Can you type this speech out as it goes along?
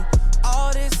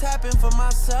just happened for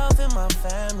myself and my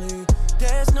family.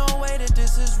 There's no way that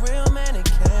this is real, man, it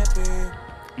can't be.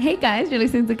 Hey guys, you're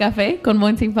listening to Café con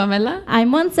Monse and Pamela.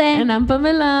 I'm Monse. And I'm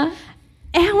Pamela.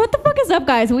 And what the fuck is up,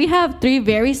 guys? We have 3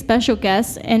 very special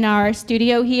guests in our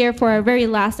studio here for our very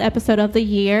last episode of the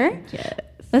year. Yes.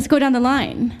 Let's go down the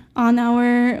line. On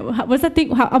our, what's that thing?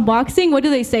 Unboxing? What do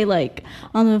they say? Like,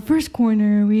 on the first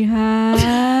corner, we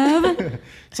have...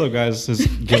 What's up, guys? This is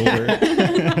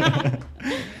Gilbert.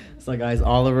 What's up, guys?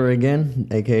 Oliver again,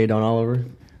 a.k.a. Don Oliver.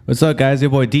 What's up, guys?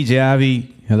 Your boy DJ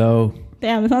Avi. Hello.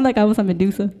 Damn, it sounds like I was on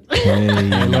Medusa. Hey. He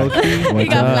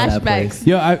got flashbacks.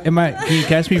 Yo, can you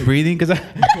catch me breathing? Because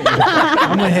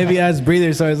I'm a heavy ass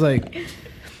breather, so it's like,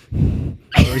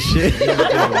 oh shit.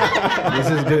 This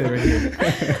is good right here.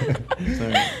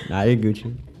 Sorry. Nah, you're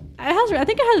Gucci. I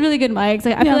think it has really good mics.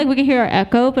 Like, I feel like we can hear our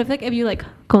echo, but I feel like if you like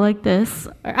go like this,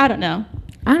 or I don't know.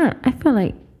 I feel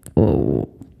like, oh.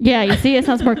 Yeah, you see, it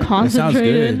sounds more It sounds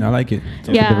concentrated. good. I like it.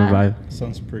 Yeah.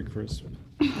 Sounds pretty crisp.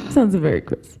 Sounds very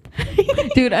crisp.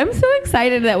 Dude, I'm so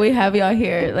excited that we have y'all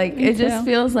here. Like, it just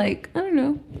feels like, I don't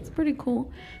know, it's pretty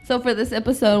cool. So for this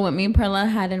episode, what me and Perla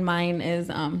had in mind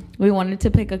is we wanted to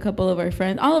pick a couple of our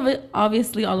friends.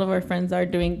 Obviously, all of our friends are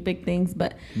doing big things,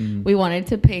 but we wanted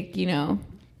to pick, 2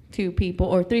 people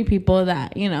or 3 people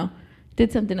that,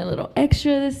 did something a little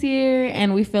extra this year.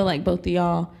 And we feel like both of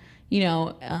y'all,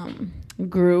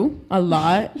 grew a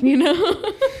lot,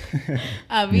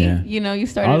 Avi, you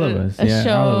started a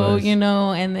show,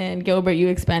 and then Gilbert, you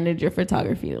expanded your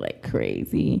photography like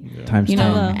crazy. Yeah. Times 10.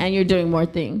 And you're doing more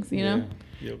things, know?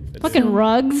 Yep. Fucking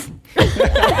rugs.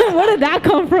 Where did that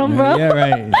come from, bro? Yeah,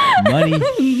 right.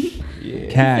 Money.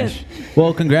 Cash.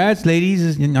 Well, congrats,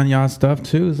 ladies, on y'all stuff,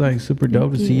 too. It's like super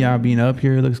dope to see y'all being up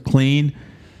here. It looks clean.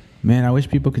 Man, I wish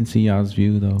people can see y'all's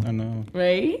view, though. I know.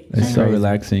 Right? It's so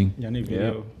relaxing. Yeah, I need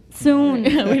video. Soon.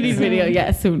 We need video.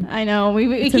 Yeah, soon. I know.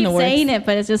 We keep saying it,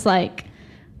 but it's just like,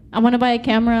 I want to buy a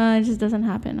camera. It just doesn't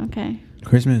happen. Okay.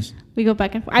 Christmas. We go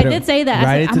back and forth. I did say that.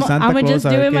 I said, I'm going to just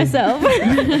do it myself. A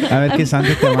ver qué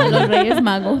Santa te manda. Los Reyes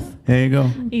Magos. There you go.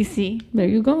 Easy. There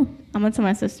you go. I'm going to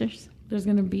my sisters. There's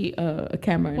going to be a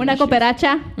camera. Una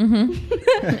cooperacha.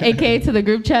 AKA to the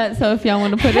group chat. So if y'all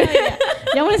want to put it.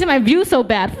 Y'all want to see my view so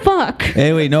bad. Fuck.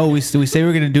 Hey, wait, no. We say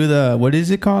we're going to do the, what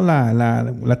is it called? La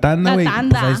tanda. La tanda. Pues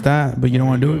ahí está, but you don't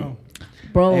want to do it?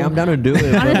 Bro. Hey, I'm down to do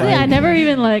it. Honestly, I never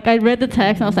even I read the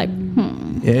text and I was like,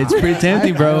 Yeah, it's pretty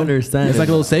tempting, bro. I understand. It's like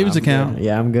a little savings account. Good.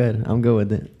 Yeah, I'm good. I'm good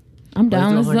with it. I'm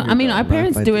down. Our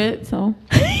parents do it, so.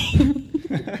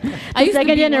 I used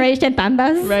second generation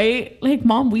tandas. Right? Like,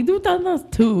 Mom, we do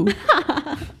tandas too.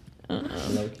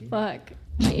 Fuck.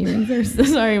 My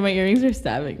earrings are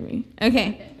stabbing me.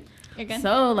 Okay.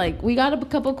 So, we got a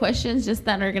couple questions just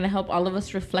that are going to help all of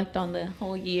us reflect on the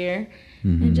whole year.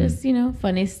 And just,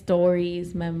 funny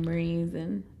stories, memories,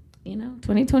 and,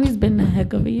 2020's been a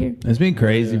heck of a year. It's been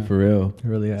crazy for real. It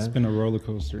really has. It's been a roller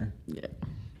coaster. Yeah.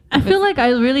 I feel like I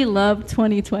really love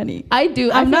 2020. I do.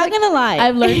 I'm not going to lie.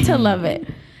 I've learned to love it.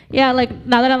 Yeah,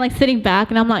 now that I'm sitting back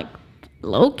and I'm like,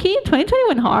 low key, 2020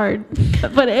 went hard,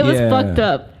 but it was fucked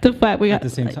up. The fact we got at the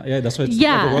same time. Yeah, that's why it's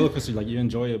like a roller coaster. Like, you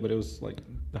enjoy it, but it was like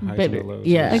the highs and the lows.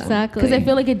 Yeah, exactly. Because I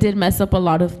feel like it did mess up a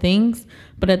lot of things,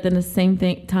 but at the same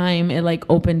time, it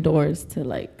opened doors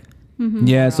to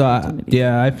Yeah, so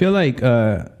I feel like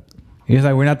it's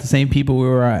like we're not the same people we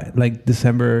were at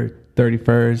December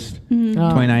 31st,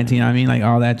 2019. I mean,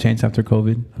 all that changed after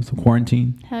COVID. So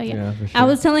quarantine. Hell yeah. For sure. I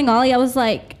was telling Ollie, I was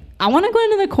like, I want to go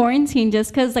into the quarantine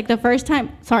just because, the first time.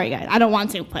 Sorry, guys, I don't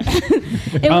want to, but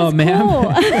it was cool.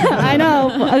 I know.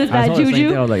 It was bad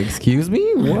juju. I was like, excuse me?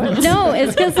 What? No,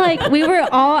 it's because, we were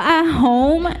all at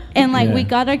home and, we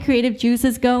got our creative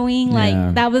juices going.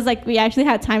 That was, we actually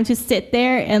had time to sit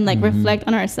there and, reflect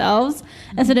on ourselves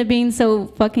instead of being so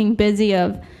fucking busy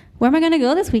of, where am I going to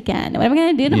go this weekend? What am I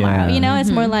going to do tomorrow?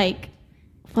 It's more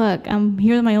fuck, I'm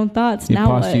here with my own thoughts. Now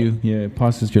what? It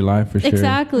pauses your life for sure.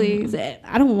 Exactly.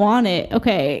 I don't want it.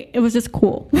 Okay. It was just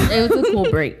cool. It was a cool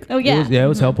break. Oh, yeah. It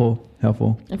was helpful. I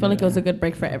feel like it was a good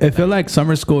break for everybody. It felt like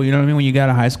summer school. You know what I mean? When you got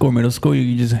a high school, middle school,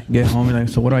 you just get home and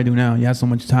so what do I do now? You have so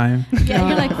much time. Yeah,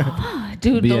 you're like, fuck.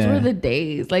 Dude, those were the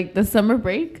days. The summer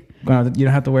break. You don't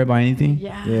have to worry about anything.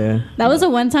 Yeah. That was the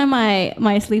one time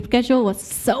my sleep schedule was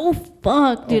so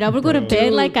fucked, dude. I would go to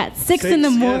bed at 6 in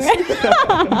the morning.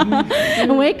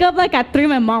 And wake up at 3.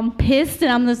 My mom pissed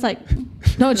and I'm just like,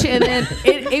 no, and then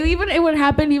it would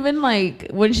happen even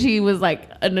when she was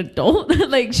an adult.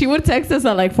 She would text us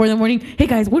at 4 a.m. Hey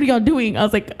guys, what are y'all doing? I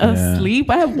was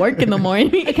asleep. I have work in the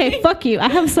morning. Okay, fuck you. I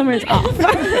have summers off.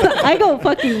 I go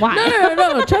fucking wild.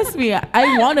 No. Trust me.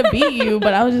 I want to beat you,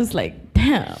 but I was just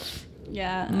damn.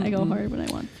 Yeah, I go hard when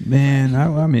I want. Man,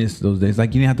 I miss those days.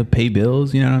 Like, you didn't have to pay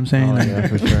bills. You know what I'm saying? Oh, like, yeah,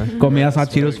 for sure. Comías hot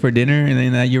Cheetos for dinner, and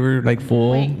then you were like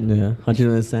full. Wait. Yeah, hot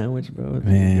Cheetos sandwich, bro. It's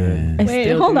Man. good.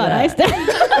 Wait, hold on. That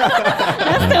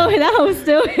was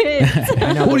still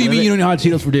it. What do you mean you don't eat hot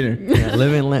Cheetos for dinner? Yeah,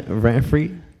 living rent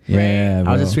free. Yeah,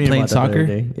 I was just playing soccer.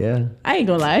 Yeah. I ain't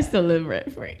gonna lie, I still live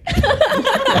rent free.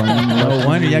 No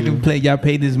wonder y'all can play. Y'all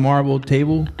paid this marble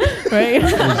table, Right?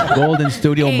 this golden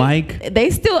studio mic. They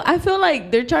still, I feel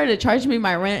like they're trying to charge me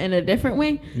my rent in a different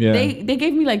way. Yeah. They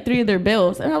gave me like 3 of their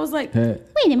bills, and I was like,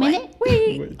 Wait a minute.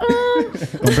 wait.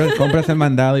 Compras el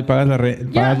mandado y pagas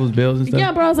pagas los bills and stuff.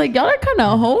 Yeah, bro. I was like, y'all are kind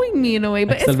of hoeing me in a way,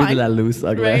 but it's fine. La luz,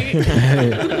 Right?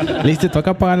 At least te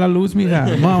toca pagar la luz,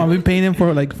 mija. Mom, I've been paying them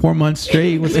for like 4 months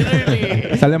straight. Literally.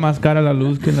 Sale más cara la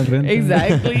luz que la renta.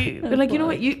 Exactly. They're like, you know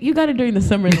what? You got it during the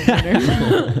summer and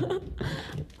the winter.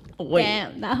 Wait.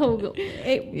 Damn, that whole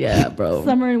Yeah, bro.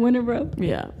 summer and winter, bro.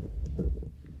 Yeah.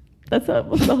 That's the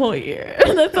whole year.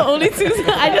 That's the only 2.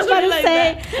 I just want to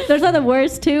say, those are the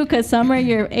worst too, because summer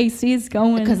your AC is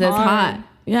going because it's hard. hot.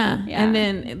 Yeah. Yeah. And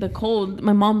then the cold.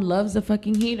 My mom loves the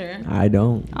fucking heater. I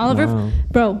don't. Oliver, Wow.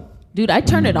 bro, Dude, I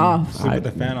turn it off. Sleep with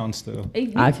the fan on still.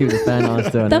 I keep the fan on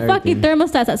still. and the fucking everything.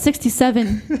 thermostat's at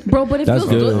 67. Bro, but it That's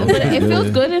feels good. good. But it feels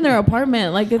Good. good in their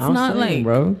apartment. Like it's I'm not saying, like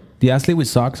bro. Do y'all sleep with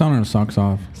socks on or socks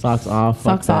off? Socks off.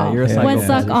 Socks fuck that. off. You're a Yeah. psychopath. One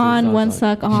sock on, one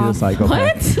sock She's a off.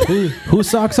 psychopath. what? Who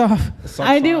socks off? Socks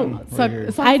I do. on, right Suck-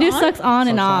 here. suck- I do on? sucks on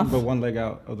and Socks on, off. but one leg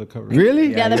out of the cover.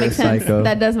 Really? Yeah, that you're makes a sense. psycho.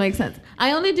 That does make sense.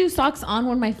 I only do socks on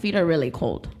when my feet are really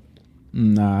cold.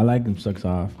 Nah, I like them socks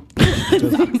off.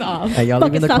 Socks off. Hey, y'all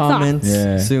leave in the Fucking socks off. comments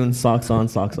Yeah. soon. Socks on,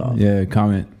 socks off. Yeah,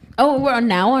 comment. Oh, we're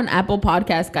now on Apple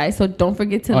Podcast, guys. So don't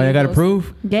forget to. Oh, you leave got those.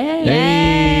 approved? Yay!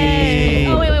 Hey.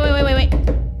 Oh, wait.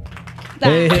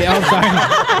 Hey, I'm sorry.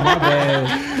 My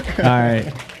bad. All right.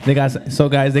 They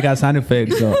got sound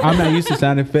effects. So I'm not used to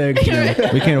sound effects. You know,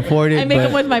 we can't afford it. I make but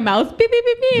them with my mouth. Beep, beep,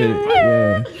 beep, beep.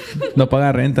 yeah. No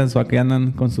paga renta, so aquí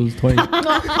andan con sus toys.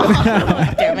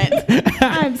 Damn it.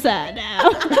 I'm sad now.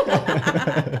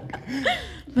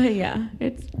 But yeah,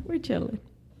 we're chilling.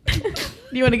 Do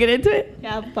you want to get into it?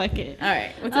 Yeah, fuck it. All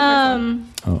right. What's the first one?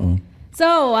 Uh-oh.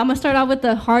 So I'm gonna start off with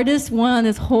the hardest one on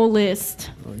this whole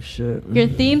list. Oh shit. Your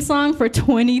theme song for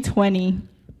 2020.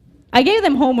 I gave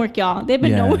them homework, y'all. They've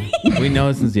been knowing. We know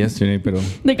it since yesterday, pero.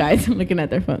 The guys looking at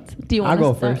their phones. Do you want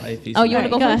I'll to go start? first. Oh, you want to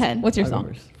go Go first? ahead. What's your I'll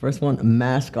go song? First one,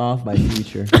 Mask Off by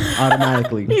Future.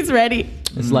 Automatically. He's ready.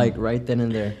 It's like right then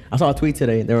and there. I saw a tweet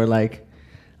today. They were like,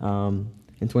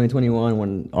 in 2021,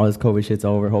 when all this COVID shit's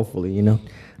over, hopefully,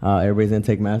 everybody's gonna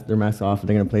take their masks off and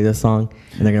they're gonna play this song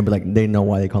and they're gonna be like, they know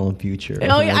why they call him Future.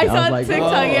 Oh, yeah, I saw was it like,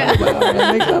 TikTok, yeah.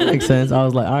 that makes sense. I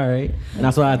was like, all right. And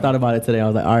that's why I thought about it today. I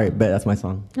was like, all right, bet that's my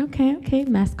song. Okay.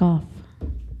 Mask off.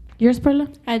 Yours, Perla?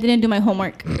 I didn't do my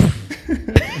homework.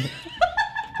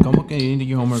 ¿Cómo que you didn't do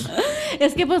your homework?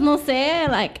 Es que pues no sé,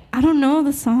 like, I don't know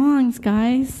the songs,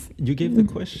 guys. You gave the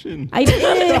question. I did,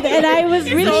 and I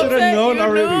was really should have known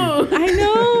already. I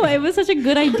know, it was such a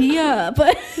good idea,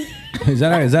 but Is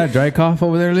that a dry cough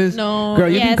over there, Liz? No. Girl,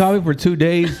 you've been Yes. coughing for 2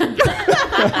 days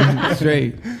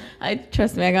straight.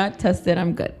 Trust me, I got tested.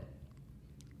 I'm good.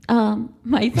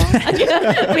 My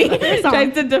song. Me,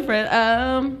 trying to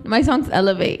different. My song's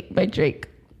 "Elevate" by Drake.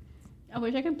 I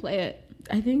wish I could play it.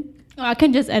 I think. Oh, I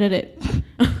can just edit it.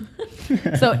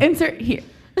 So insert here.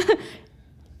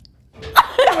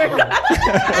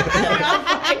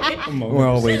 We're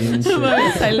all waiting.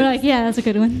 We're like, yeah, that's a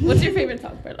good one. What's your favorite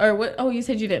song, Perla? Or what? Oh, you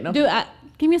said you didn't know. Dude,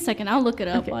 give me a second. I'll look it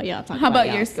up Okay. while y'all talk. How about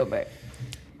y'all. yours, Gilbert?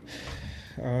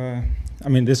 I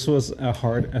mean, this was a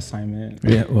hard assignment.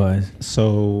 Yeah, it was.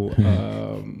 So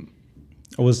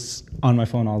I was on my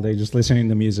phone all day just listening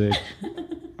to music.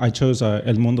 I chose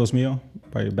El Mundo Es Mío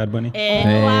by Bad Bunny.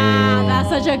 Wow, that's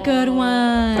such a good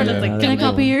one. Perla's like, Can I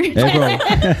copy your? Hey, bro.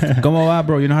 ¿Cómo va,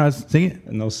 bro? You know how to sing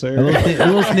it? No, A sir.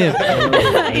 little snip.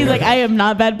 He's like, I am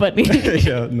not Bad Bunny.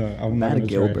 Yeah, no, I'm not Bad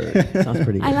gonna try. Gilbert. Sounds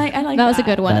pretty good. I like. That was a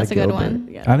good one. Bad That's a good Gilbert. one.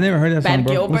 Yeah. I've never heard that Bad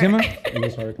song, bro. ¿Cómo se llama? Gilbert. It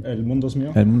was hard. El Mundo Es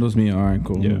Mío. El Mundo's Mío. All right,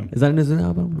 cool. Yeah. Is that in his new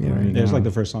album? Yeah, right. Yeah, it's like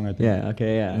the first song, I think. Yeah,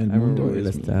 okay, yeah. I El remember Mundo what we Es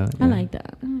listened Mío. to. I like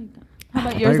that. How about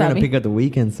I thought you yours, were gonna Abby? pick up the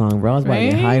Weekend song, bro. I was about to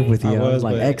get Right? hyped with you. I I was was,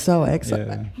 like, but- XO.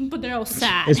 Yeah. But they're all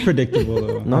sad. It's predictable,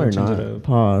 though. No, I'll you're change not. it up.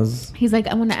 Pause. He's like,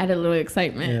 I want to add a little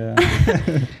excitement. Yeah.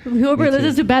 Whoever Me too.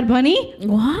 listens to Bad Bunny.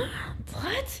 What?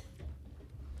 What?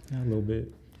 Yeah, a little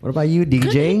bit. What about you,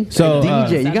 DJ? So,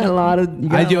 DJ, you got a lot of. You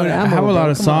got I do. I ammo, have a bro. lot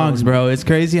of Come songs, on. bro. It's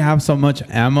crazy. I have so much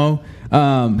ammo.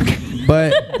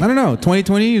 But I don't know.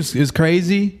 2020 is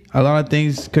crazy. A lot of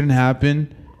things couldn't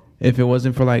happen if it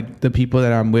wasn't for like the people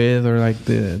that I'm with or like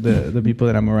the people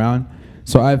that I'm around.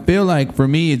 So I feel like for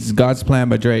me, it's God's Plan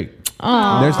by Drake.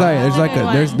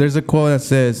 There's a quote that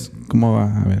says, "Como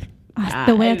va a ver."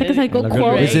 The way I think it's like go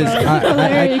quote. It says,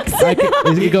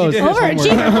 it goes,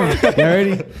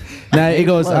 already. Now it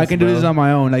goes, I can do this on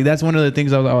my own. Like that's one of the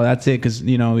things I was like, oh, that's it, because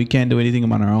you know we can't do anything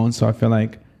on our own. So I feel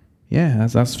like, yeah,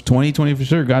 that's 2020 for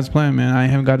sure. God's plan, man. I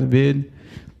haven't got a bid.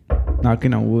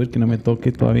 Knocking on wood, que no me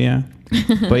toque todavía.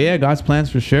 But yeah, God's plans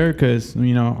for sure, because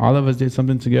you know all of us did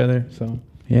something together. So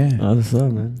yeah, that's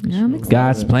up, man. Yeah, I'm excited.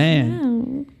 God's plan.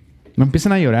 Me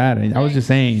empiezan a llorar. I was just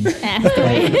saying.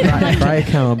 Cry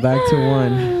count back to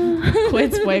 1.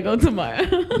 Quits Fuego tomorrow.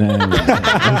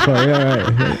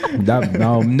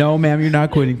 No, ma'am, you're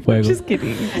not quitting Fuego. Just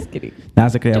kidding.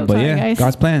 That's okay, but yeah, guys.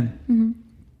 God's plan. Mm-hmm.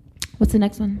 What's the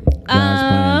next one?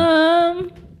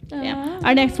 God's plan. Yeah.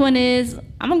 Our next one is,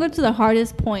 I'm gonna go to the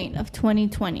hardest point of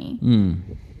 2020.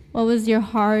 What was your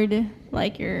hard,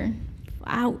 like your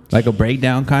ouch? Like a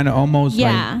breakdown, kind of almost.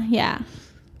 Yeah.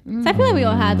 So I feel like we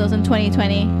all had those in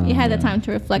 2020. You had the time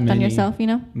to reflect on yourself, you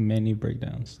know? Many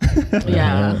breakdowns.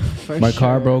 Yeah. My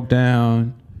car broke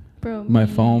down. My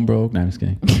phone broke. No, I'm just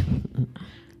kidding.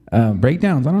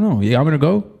 Breakdowns. I don't know. I'm gonna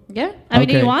go. Yeah. I mean,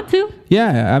 do you want to?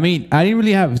 Yeah. I mean, I didn't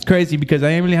really have. It's crazy because I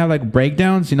didn't really have like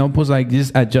breakdowns. You know, was like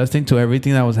just adjusting to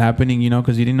everything that was happening. You know,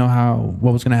 because you didn't know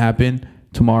what was gonna happen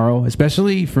tomorrow.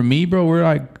 Especially for me, bro. We're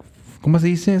like, ¿cómo se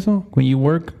dice eso? When you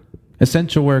work.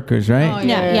 Essential workers, right? Oh,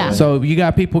 yeah. So you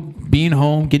got people being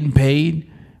home, getting paid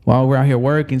while we're out here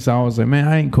working. So I was like, man,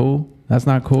 I ain't cool. That's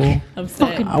not cool. I'm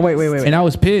sick. Wait. And I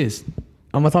was pissed.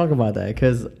 I'm gonna talk about that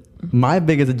because my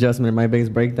biggest adjustment, my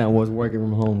biggest breakdown was working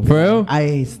from home. For real?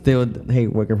 I still hate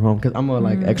working from home because I'm a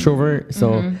like extrovert.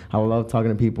 So I love talking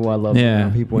to people. I love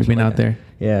people. Being out there.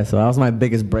 Yeah, so that was my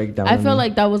biggest breakdown. I feel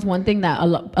like that was one thing that a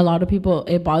lot of people,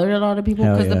 it bothered a lot of people,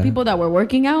 because the people that were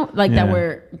working out, like that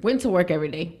went to work every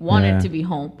day, wanted to be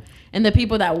home. And the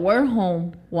people that were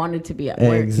home wanted to be at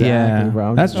work. Exactly,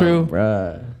 bro. That's true.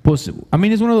 I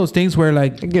mean, it's one of those things where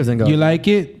like it gives and goes. You like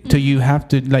it till you have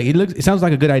to like it sounds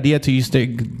like a good idea till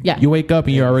you wake up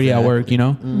and you're already at work, you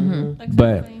know.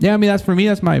 But yeah, I mean that's for me,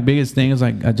 that's my biggest thing is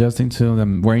like adjusting to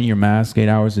them wearing your mask 8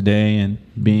 hours a day and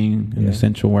being an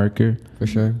essential worker. For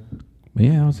sure. But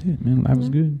yeah, that was it, man. Life was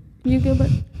good. You good, but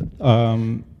I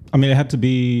mean, it had to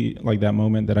be like that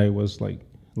moment that I was like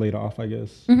laid off, I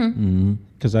guess,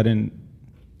 because the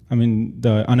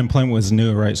unemployment was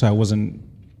new, right? So I wasn't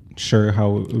sure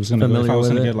how it was gonna go, if I was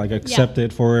gonna get like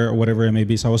accepted for it or whatever it may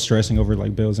be. So I was stressing over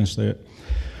like bills and shit.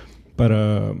 But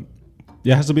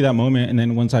it has to be that moment. And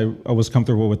then once I was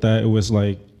comfortable with that, it was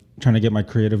like trying to get my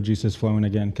creative juices flowing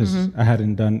again, because I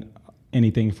hadn't done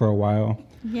anything for a while.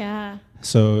 Yeah.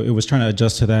 So it was trying to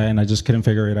adjust to that, and I just couldn't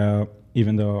figure it out,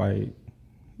 even though I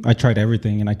tried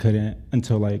everything and I couldn't,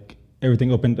 until like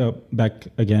everything opened up back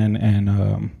again, and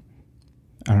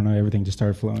I don't know, everything just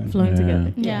started flowing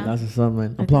together. Yeah. That's what's up,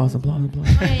 man. Applause. We're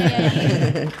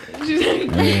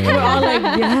all like,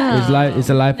 yeah. It's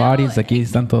a live audience. Aquí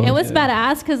están todos. It was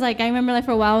badass because like I remember like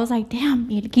for a while I was like, damn,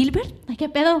 Gilbert, like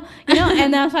qué pedo, you know?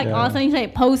 And then I was like, all of a sudden he's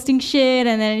like posting shit,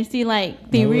 and then you see like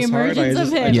the reemergence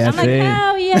of him. I'm like,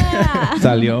 hell yeah.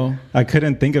 Salió. I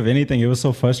couldn't think of anything. It was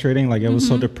so frustrating. Like it was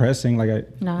so depressing. Like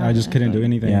I just couldn't do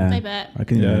anything. I bet. I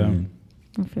can imagine.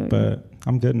 But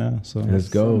I'm good now. So let's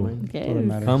go.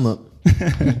 Come up.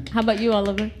 How about you,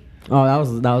 Oliver? Oh, that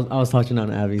was I was touching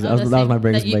on Abby's. That was my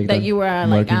biggest breakdown. That you were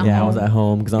like at home. I was at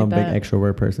home because I'm a big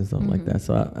extrovert person, something like that.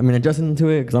 So I mean, adjusting to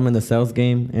it because I'm in the sales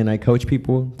game and I coach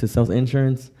people to sell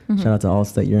insurance. Shout out to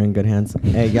Allstate, you're in good hands.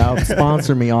 Hey, y'all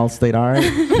sponsor me, Allstate, all right?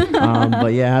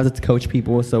 But yeah, I have to coach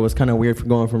people, so it's kind of weird for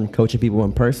going from coaching people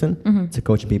in person to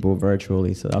coaching people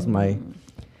virtually. So that's my.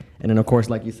 And then of course,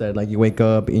 like you said, like you wake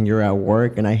up and you're at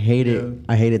work, and I hated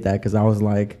that because I was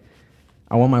like,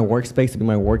 I want my workspace to be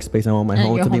my workspace. I want my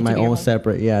home to be my own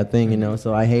separate thing, you know.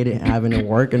 So I hated having to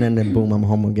work, and then boom, I'm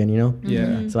home again, you know.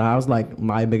 Yeah. So I was like,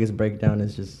 my biggest breakdown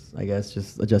is just, I guess,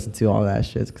 just adjusting to all that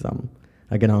shit because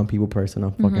I get on people person.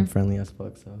 I'm fucking friendly as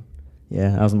fuck. So yeah,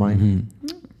 that was mine.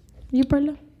 You,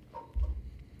 Perla?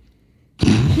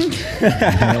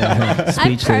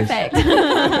 I'm perfect.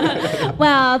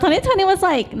 Well, 2020 was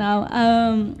like,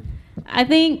 I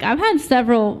think I've had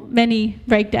many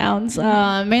breakdowns.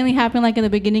 Mainly happened like in the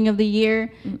beginning of the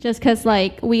year, just because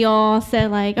like we all said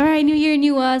like, all right, new year,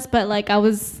 new us, but like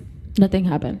nothing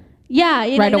happened.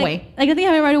 Yeah, right away. Like nothing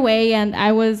happened right away, and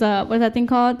I was what's that thing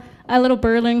called? A little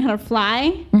bird learning how to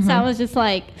fly. So I was just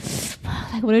like,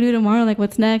 what do I do tomorrow? Like,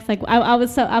 what's next? Like,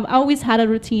 I've always had a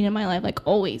routine in my life, like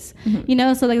always, you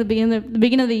know. So like the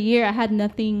beginning of the year, I had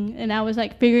nothing, and I was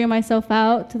like figuring myself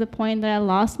out to the point that I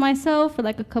lost myself for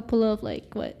like a couple of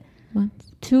like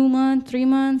months, 2 months, 3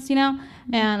 months, you know.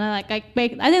 And I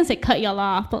didn't say cut y'all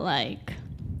off, but like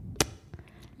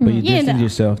But you distance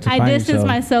yourself to find I distanced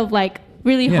myself like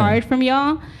really hard from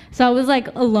y'all. So I was like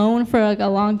alone for like a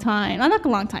long time. Not like a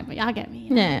long time, but y'all get me.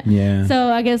 Yeah.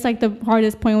 So I guess like the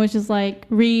hardest point was just like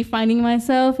re-finding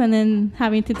myself and then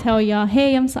having to tell y'all,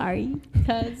 hey, I'm sorry.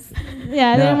 Because,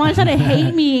 I didn't want y'all to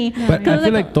hate me. But I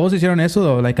feel like todos hicieron eso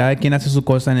though. Like cada quien hace su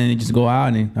cosa and then you just go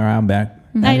out and all right, I'm back.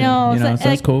 I know. So like,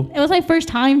 that's cool. It was my first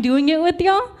time doing it with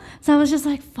y'all. So I was just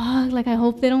like, fuck. Like I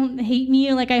hope they don't hate me.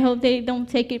 Or like I hope they don't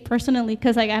take it personally.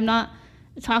 Because like I'm not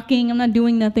talking, I'm not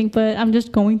doing nothing, but I'm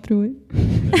just going through it.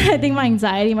 I think my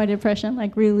anxiety, my depression,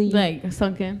 like really like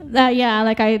sunk in.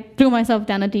 Like I threw myself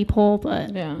down a deep hole,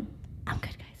 but I'm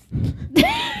good, guys. And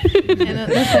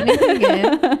the funny thing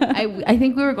is, I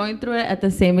think we were going through it at the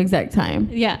same exact time.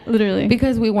 Yeah, literally.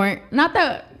 Because we weren't, not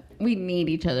that we need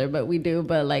each other, but we do.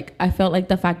 But like I felt like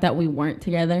the fact that we weren't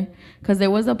together, because there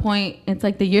was a point, it's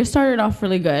like the year started off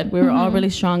really good, we were all really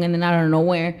strong, and then out of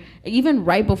nowhere, even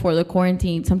right before the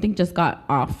quarantine, something just got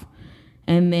off,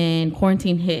 and then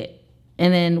quarantine hit,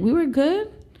 and then we were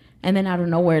good, and then out of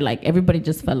nowhere, like everybody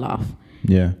just fell off.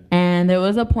 And there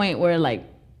was a point where like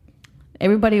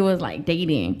everybody was like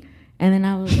dating, and then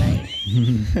I was like,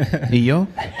 yo?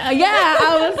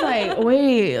 I was like,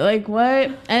 wait, like what?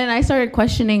 And then I started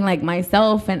questioning like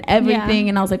myself and everything.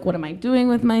 And I was like, what am I doing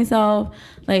with myself?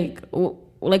 Like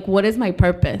what is my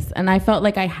purpose? And I felt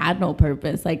like I had no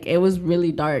purpose. Like it was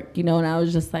really dark, and I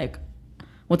was just like,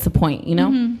 what's the point,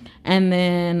 And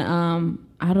then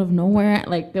out of nowhere,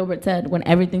 like Gilbert said, when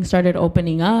everything started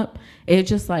opening up, it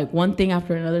just like one thing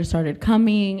after another started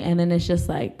coming, and then it's just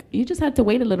like you just had to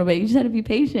wait a little bit. You just had to be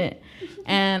patient.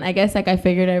 And I guess like I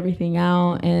figured everything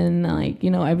out, and like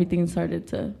everything started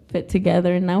to fit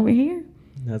together, and now we're here.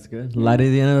 That's good. Light at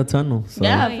the end of the tunnel. So.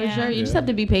 Yeah, for sure. You just have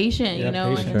to be patient,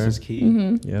 Patience is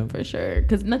key. Yeah, for sure.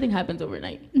 Because nothing happens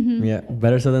overnight. Yeah,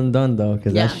 better said than done though,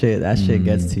 because that shit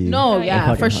gets to you. No,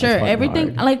 for sure.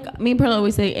 Everything, like me and Pearl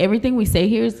always say, everything we say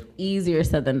here is easier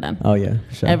said than done. Oh yeah,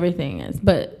 for sure. Everything is,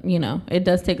 but it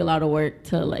does take a lot of work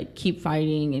to like keep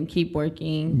fighting and keep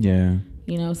working. Yeah.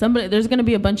 There's gonna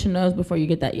be a bunch of no's before you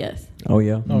get that yes. Oh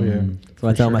yeah. So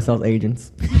I tell myself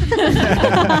agents.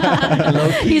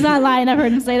 He's not lying. I've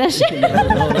heard him say that shit. No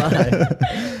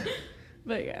lie.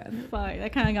 But yeah, fuck,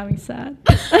 that kind of got me sad.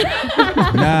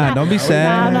 Nah, don't be sad.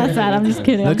 Nah, I'm not sad. I'm just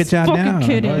kidding. Look at y'all now.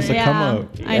 Kidding. Oh, it's a come up.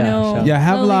 I know. Yeah, I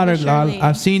have a lot of.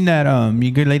 I've seen that.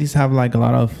 You good ladies have like a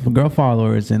lot of girl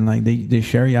followers, and like they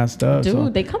share y'all stuff. Dude, so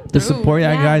they come through. The support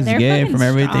y'all guys get from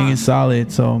everything strong. is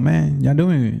solid. So man, y'all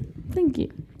doing it. Thank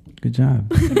you. Good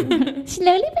job.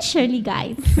 Slowly but surely,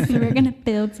 guys. We're gonna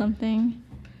build something.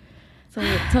 So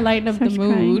to lighten up the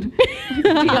mood, do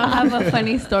y'all have a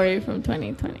funny story from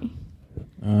 2020?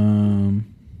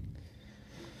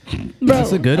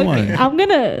 That's a good one. I'm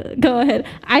gonna go ahead.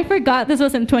 I forgot this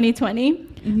was in 2020,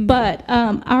 but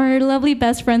our lovely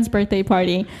best friend's birthday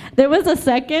party. There was a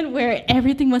second where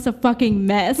everything was a fucking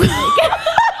mess.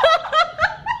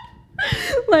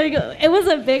 Like it was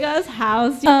a big ass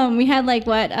house. We had like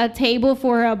a table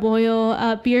for a boil,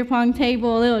 a beer pong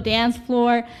table, a little dance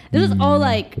floor. This was all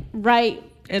like right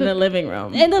in the living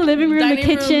room. In the living room, the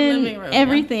kitchen, living room,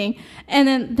 everything. Yeah. And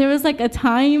then there was like a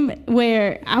time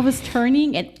where I was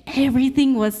turning and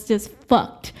everything was just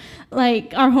fucked.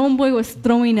 Like our homeboy was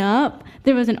throwing up.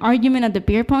 There was an argument at the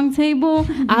beer pong table.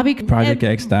 Project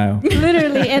X style.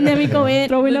 Literally. And then we go in,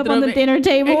 throwing up on the dinner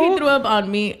table. And he threw up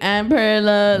on me and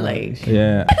Perla. Like.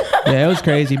 Yeah, it was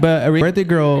crazy. But a birthday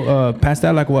girl passed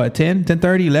out like what,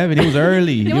 10:30, 11. It was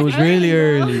early. It was really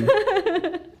early.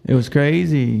 It was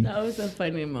crazy. That was a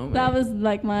funny moment. That was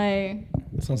like my...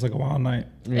 Sounds like a wild night.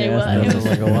 Yeah, it was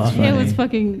like a wild night. It was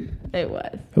fucking... It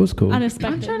was. It was cool.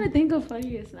 Unexpected. I'm trying to think of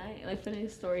funniest night, like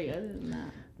funniest story other than that.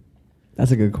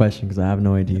 That's a good question because I have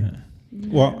no idea.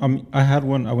 Well, I had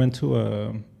one. I went to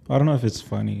a. I don't know if it's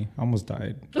funny. I almost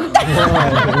died. Dark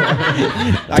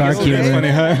humor. Funny,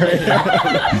 huh?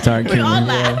 Dark humor.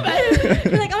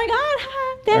 You're like, oh my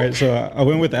God. All right, so I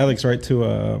went with Alex right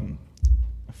to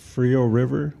Frio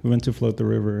River. We went to float the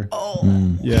river. Oh.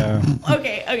 Yeah.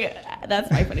 Okay.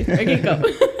 That's my funny story. Okay, go.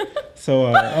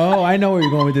 So. I know where you're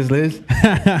going with this, Liz.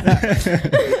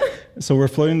 So we're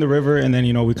floating the river, and then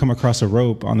we come across a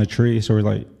rope on the tree. So we're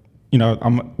like, I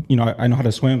know how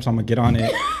to swim, so I'm gonna get on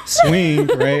it, swing,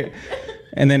 right?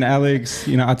 And then Alex,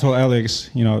 I told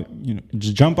Alex,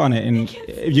 just jump on it, and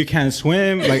if you can't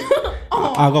swim, like,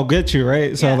 I'll go get you,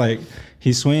 right? So like,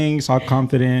 he swings, all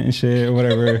confident and shit, or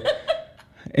whatever,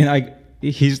 and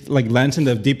he's like lands in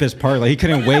the deepest part, like he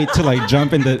couldn't wait to like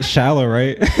jump in the shallow,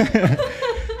 right?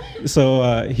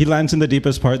 So he lands in the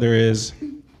deepest part there is.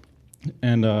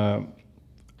 And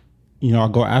I'll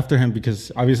go after him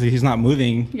because obviously he's not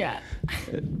moving. Yeah.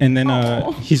 And then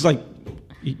he's like,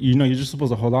 you're just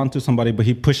supposed to hold on to somebody, but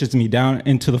he pushes me down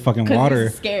into the fucking water.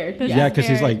 He's scared. Yeah, because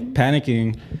he's like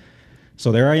panicking.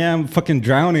 So there I am, fucking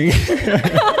drowning.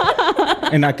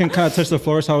 And I can kind of touch the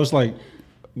floor, so I was like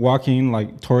walking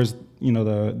like towards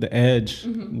the edge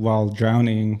while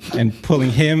drowning and pulling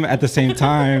him at the same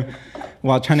time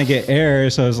while trying to get air.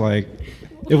 So I was like,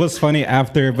 it was funny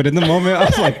after, but in the moment I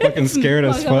was like fucking scared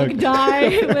as fuck. Die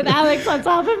with Alex on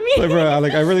top of me. Like, bro,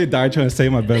 I really died trying to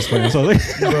save my best friend. So I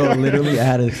was like, bro, literally I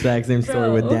had the exact same story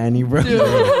with Danny, bro.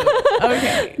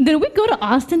 Okay. Did we go to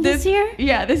Austin this year?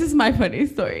 Yeah, this is my funny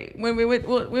story. When we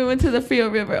went to the Frio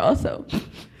River also.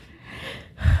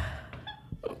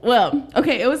 Well,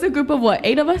 okay, it was a group of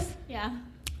 8 of us? Yeah.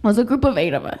 It was a group of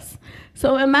 8 of us.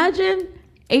 So imagine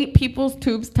 8 people's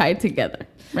tubes tied together,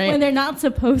 right? When they're not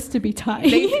supposed to be tied.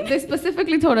 They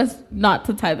specifically told us not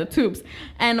to tie the tubes.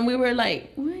 And we were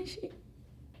like, where is she?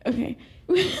 Okay.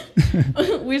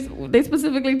 They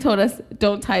specifically told us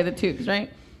don't tie the tubes, right?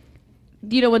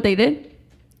 Do you know what they did?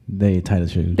 They tied the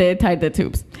tubes. They tied the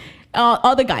tubes.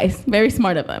 All the guys, very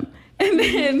smart of them. And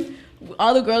then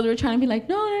all the girls were trying to be like,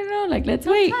 no, like, let's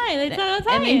wait. Let's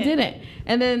tie and they didn't.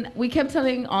 And then we kept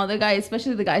telling all the guys,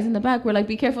 especially the guys in the back, we're like,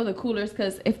 be careful of the coolers,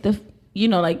 because if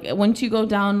like once you go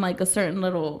down like a certain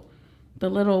little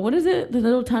what is it? The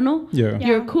little tunnel? Yeah.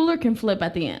 Your cooler can flip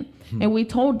at the end. And we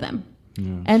told them.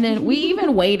 Yeah. And then we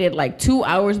even waited like 2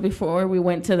 hours before we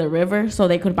went to the river so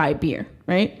they could buy beer,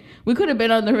 right? We could have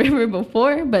been on the river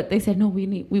before, but they said, no,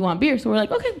 we want beer. So we're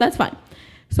like, okay, that's fine.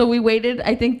 So we waited.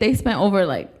 I think they spent over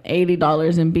like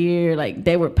 $80 in beer. Like,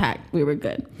 they were packed. We were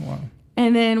good. Wow.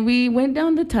 And then we went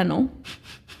down the tunnel.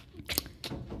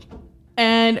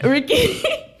 And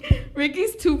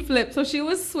Ricky's tube flipped. So she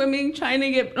was swimming, trying to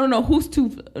get... whose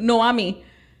tube? Noami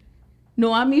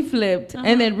flipped. Uh-huh.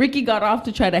 And then Ricky got off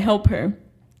to try to help her.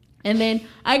 And then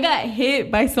I got hit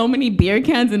by so many beer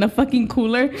cans in a fucking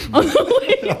cooler on the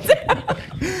way down.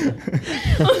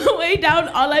 On the way down,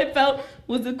 all I felt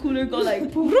was the cooler go like...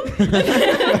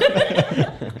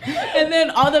 And then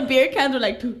all the beer cans were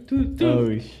like...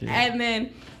 Oh, shit. And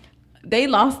then they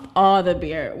lost all the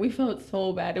beer. We felt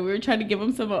so bad. And we were trying to give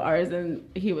him some of ours, and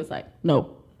he was like,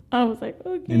 no. I was like,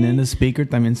 okay. And then the speaker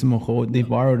también se mojó. They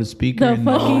borrowed a speaker. The in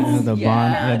fucking the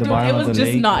bottom it was of the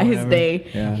just lake not his day.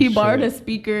 Yeah, he borrowed a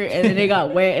speaker, and then it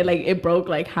got wet, and like it broke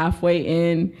like halfway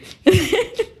in.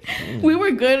 We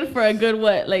were good for a good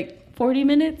 40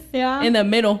 minutes? Yeah. In the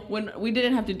middle, when we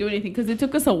didn't have to do anything, because it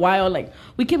took us a while. Like,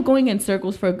 we kept going in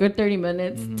circles for a good 30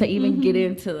 minutes to even get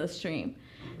into the stream.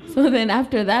 So then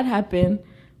after that happened,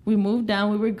 we moved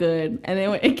down. We were good, and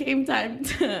then when it came time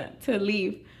to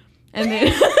leave, and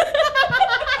then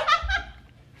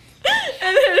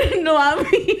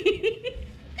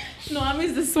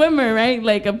Noami's the swimmer, right?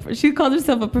 Like she calls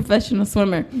herself a professional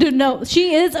swimmer. Dude, no,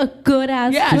 she is a good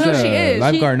ass. Yeah, she is.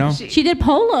 Lifeguard, no? She did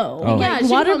polo. Oh. Yeah,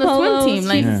 she's on the swim team.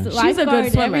 Like, she's a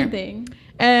good swimmer. Everything.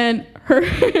 And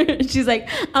she's like,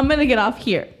 I'm gonna get off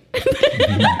here.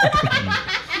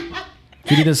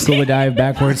 She did a scuba dive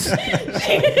backwards.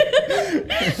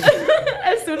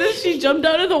 As soon as she jumped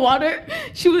out of the water,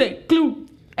 she was like, "Glue."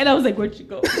 And I was like, where'd you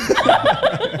go?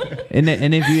 And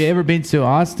if you ever been to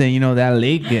Austin, that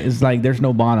lake is like there's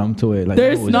no bottom to it. Like,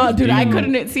 there's not, dude. I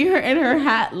couldn't see her, and her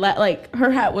hat, her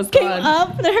hat was came gone.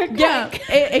 up.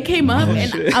 It came up,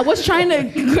 and I was trying to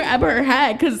grab her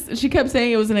hat because she kept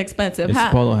saying it was an expensive hat.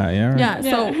 It's a polo hat, yeah. Right? Yeah,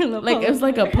 so like it was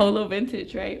like a polo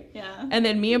vintage, right? Yeah. And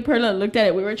then me and Perla looked at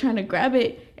it. We were trying to grab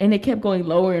it, and it kept going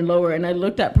lower and lower. And I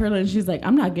looked at Perla, and she's like,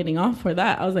 "I'm not getting off for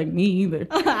that." I was like, "Me either."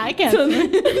 I can't. So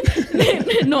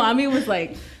Noami was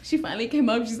like, she finally came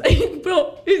up. She's like,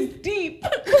 "Bro, it's deep."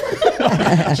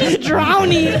 She's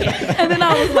drowning. And then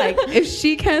I was like, if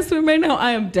she can't swim right now,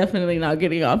 I am definitely not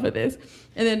getting off of this.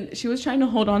 And then she was trying to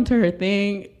hold on to her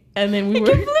thing, and then we were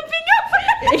kept flipping up.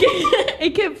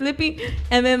 It kept flipping,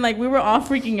 and then like we were all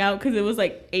freaking out because it was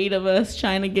like 8 of us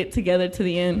trying to get together to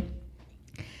the end.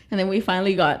 And then we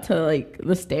finally got to like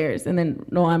the stairs, and then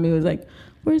Noami was like,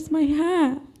 "Where's my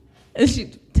hat?" And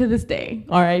she, to this day,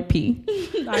 R.I.P.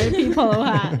 R.I.P. polo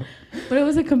hat. But it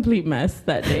was a complete mess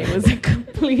that day. It was a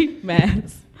complete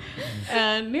mess.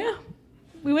 And yeah.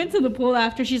 We went to the pool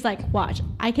after. She's like, "Watch,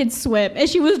 I can swim." And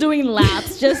she was doing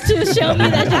laps just to show me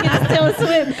that she can still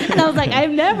swim. And I was like, I've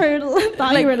never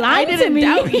thought you were lying to me.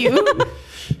 I didn't doubt you.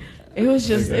 It was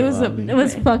just, it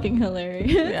was fucking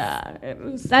hilarious. Yeah. It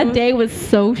was. That day was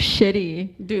so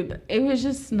shitty. Dude, it was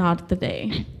just not the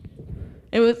day.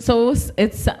 What was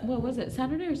it,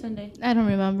 Saturday or Sunday? I don't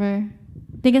remember.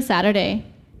 I think it's Saturday.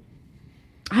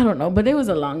 I don't know, but it was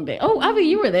a long day. Oh, Avi,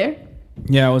 you were there.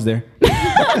 Yeah, I was there.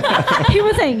 He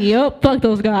was saying, "Yup, fuck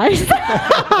those guys."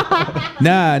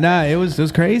 Nah, it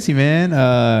was crazy, man.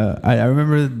 I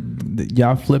remember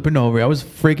y'all flipping over. I was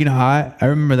freaking hot. I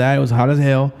remember that. It was hot as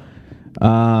hell.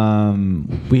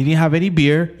 We didn't have any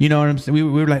beer. You know what I'm saying? We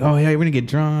were like, oh yeah, we're gonna get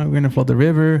drunk. We're gonna float the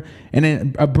river. And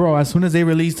then, bro, as soon as they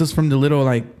released us from the little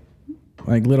like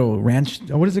little ranch,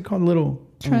 what is it called? Little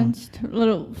trench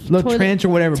or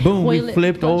whatever. Boom, we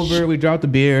flipped over. We dropped the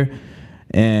beer,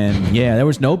 and yeah, there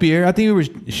was no beer. I think we were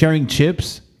sharing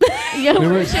chips. Yeah, we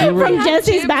were from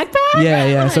Jesse's backpack.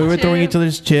 Yeah. So we were throwing each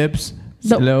other's chips.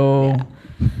 Slow.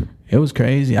 Yeah. It was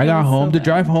crazy. I got home to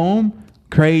drive home.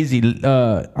 Crazy.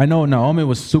 I know Naomi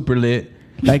was super lit.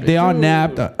 Like they all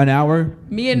napped an hour.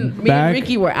 Me and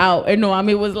Ricky were out, and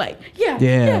Naomi was like,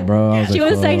 "Yeah, bro." She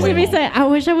was texting me saying, "I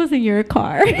wish I was in your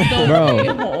car." Bro,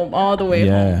 home all the way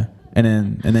home.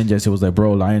 And then Jesse was like,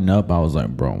 "Bro, lining up." I was like,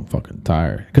 "Bro, I'm fucking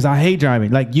tired." Cause I hate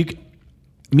driving. Like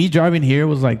me driving here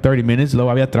was like 30 minutes. Luego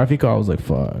había tráfico. I was like,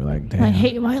 fuck. Like, damn. I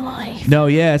hate my life. No,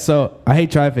 yeah. So I hate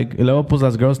traffic. Y luego pues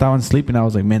las girls estaban sleeping. I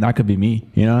was like, man, that could be me.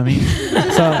 You know what I mean?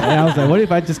 So and I was like, what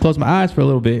if I just close my eyes for a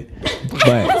little bit?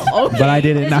 But I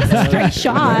didn't. It's just a straight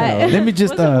shot. Let me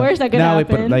just. What's the worst that could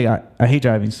happen? But like I hate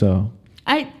driving. So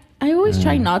I always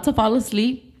try not to fall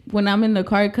asleep when I'm in the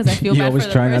car because I feel you bad always for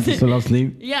the try person. not to fall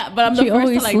asleep. Yeah, but I'm the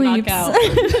first to like knock out.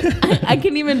 I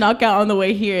can even knock out on the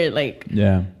way here. Like,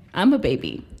 yeah, I'm a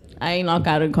baby. I ain't knock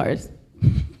out in cars.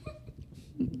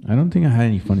 I don't think I had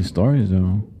any funny stories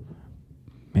though.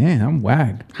 Man, I'm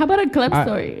whack. How about a club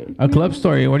story? A club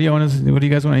story. What do you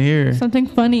guys want to hear? Something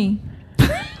funny.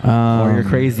 Or your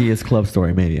craziest club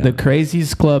story, maybe. The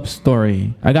craziest club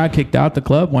story. I got kicked out the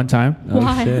club one time.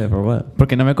 Why? Oh shit, for what?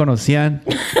 Porque no me conocían.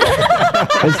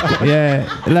 Yeah,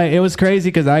 like it was crazy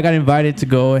because I got invited to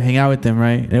go hang out with them.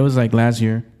 Right, it was like last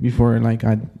year before like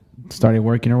I started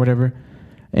working or whatever,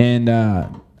 and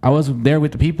I was there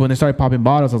with the people and they started popping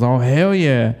bottles. I was like, oh hell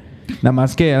yeah. Nada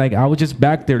más que like I was just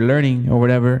back there learning or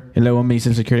whatever. And luego me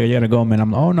said security, you gotta go, man.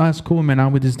 I'm like, oh no, that's cool, man.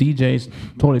 I'm with this DJ. It's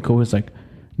totally cool. It's like,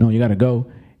 no, you gotta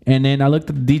go. And then I looked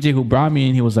at the DJ who brought me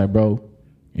and he was like, bro,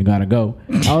 you gotta go.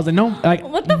 I was like, no, like,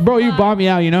 bro, you brought me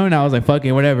out, you know? And I was like, fuck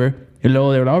it, whatever. And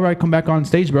luego they were like, all right, come back on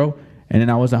stage, bro. And then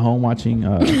I was at home watching,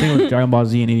 I think it was Dragon Ball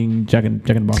Z and eating Jack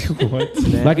and Box. What?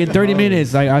 Like in 30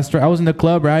 minutes, like I was in the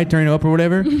club, right, turning up or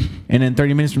whatever. And then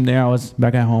 30 minutes from there, I was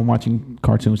back at home watching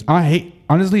cartoons.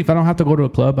 Honestly, if I don't have to go to a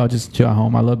club, I'll just chill at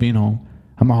home. I love being home.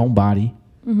 I'm a homebody.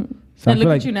 Mm-hmm. So and look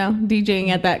at you now, DJing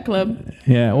at that club.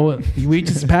 Yeah, well, we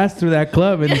just passed through that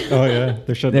club and oh yeah,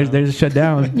 they're shut down. They're shut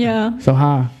down. Yeah. So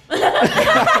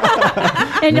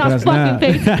and y'all's fucking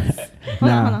faces.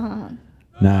 Nah.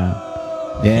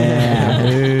 Yeah.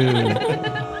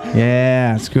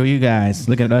 Yeah. Screw you guys.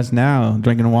 Look at us now,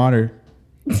 drinking water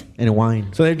and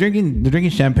wine. So they're drinking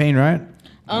champagne, right?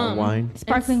 Wine.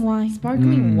 Sparkling wine.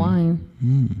 Sparkling wine.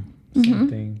 Same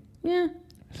thing. Yeah.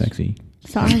 Sexy.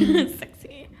 Sorry.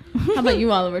 Sexy. How about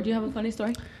you, Oliver? Do you have a funny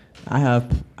story? I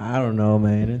don't know,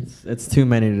 man. It's too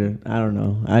many to. I don't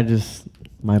know.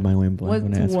 My mind went blank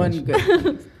when I asked one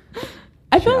good?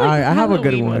 I feel like I have a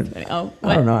good one. Oh,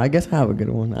 I don't know. I guess I have a good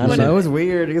one. I don't know. It was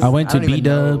weird. I went to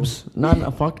B-Dubs.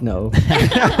 No, fuck no.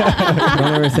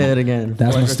 Don't ever say that again.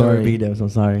 That's my story. B-Dubs. I'm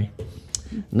sorry.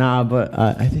 Nah, but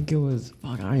I think it was.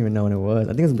 Fuck, I don't even know when it was. I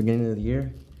think it was the beginning of the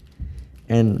year.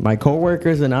 And my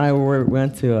coworkers and I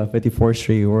went to 54th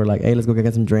Street. We were like, hey, let's go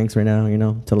get some drinks right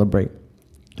now, celebrate.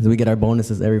 Because we get our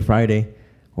bonuses every Friday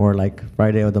or like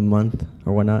Friday of the month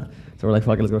or whatnot. So we're like,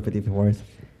 fuck it, let's go to 54th.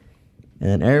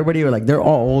 And everybody were like, they're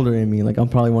all older than me. Like, I'm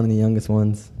probably one of the youngest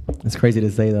ones. It's crazy to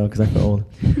say, though, because I feel old.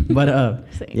 But,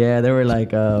 yeah, they were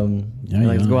like,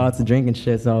 let's go out to drink and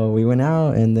shit. So we went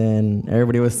out, and then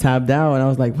everybody was tabbed out. And I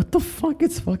was like, what the fuck?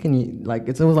 It's fucking, like,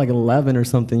 it was like 11 or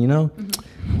something,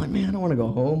 I'm like, man, I don't want to go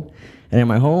home. And then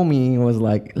my homie was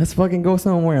like, let's fucking go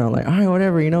somewhere. I'm like, all right,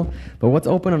 whatever, But what's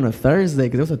open on a Thursday?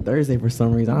 Because it was a Thursday for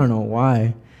some reason. I don't know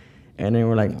why. And then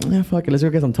we're like, yeah, fuck it, let's go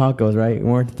get some tacos, right? We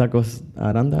went to Tacos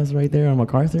Arandas right there on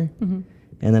MacArthur. Mm-hmm.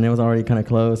 And then it was already kind of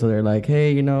closed. So they're like,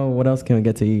 hey, what else can we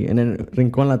get to eat? And then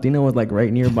Rincon Latino was like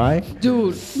right nearby.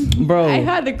 Dude. Bro. I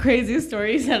had the craziest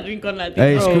stories at Rincon Latino.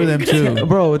 Hey, screw them too.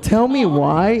 Bro, tell me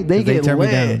why they get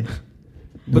lit.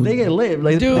 But they get lit.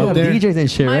 Like, dude, they have DJs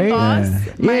and shit,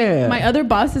 right? My other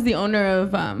boss is the owner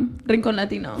of Rincon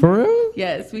Latino. For real?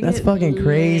 Yes. That's fucking lit.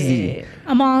 Crazy.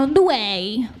 I'm on the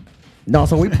way. No,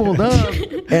 so we pulled up,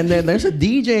 and then there's a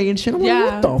DJ and shit. I'm like,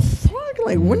 what the fuck?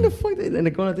 Like, when the fuck did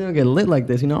Rincon Latino get lit like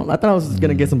this, I thought I was just going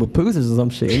to get some papooses or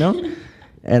some shit,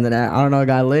 And then, I don't know, I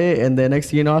got lit, and then next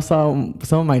thing you know, I saw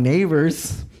some of my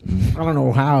neighbors I don't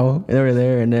know how they were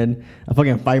there, and then a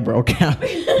fucking fight broke out,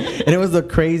 and it was the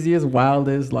craziest,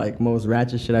 wildest, like most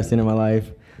ratchet shit I've seen in my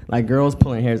life. Like girls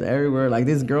pulling hairs everywhere. Like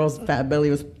this girl's fat belly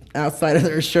was outside of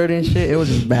her shirt and shit. It was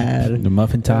just bad. The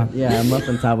muffin top. Yeah,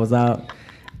 muffin top was out.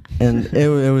 And it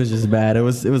was just bad. It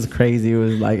was crazy.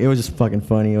 It was just fucking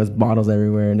funny. It was bottles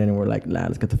everywhere, and then we're like,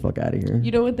 let's get the fuck out of here.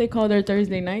 You know what they call their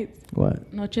Thursday nights?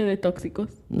 What? Noche de tóxicos.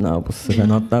 No, pues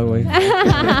not that way.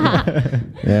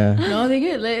 Yeah. No, they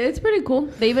get it's pretty cool.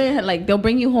 They even like they'll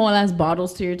bring you whole ass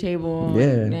bottles to your table.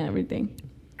 Yeah. And everything.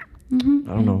 I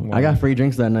don't know. Wow. I got free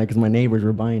drinks that night because my neighbors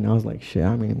were buying. I was like, shit.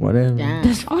 I mean, whatever. Yeah.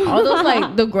 All those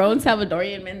like the grown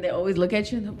Salvadorian men, they always look at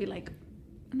you and they'll be like,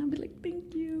 and I'll be like,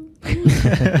 thank you.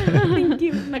 Thank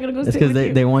you. I'm not gonna go. It's because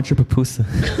they want your pupusa.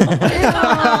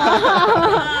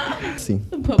 See.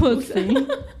 Pussy.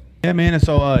 Yeah, man.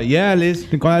 So, Liz,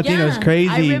 Rincon Latino is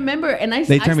crazy. I remember, and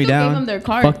they turned me down. Gave them their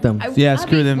card. Fuck them.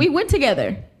 Screw them. We went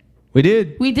together. We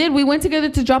did. We went together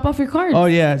to drop off your cards. Oh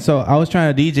yeah. So I was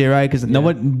trying to DJ, right? Because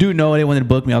nobody wanted to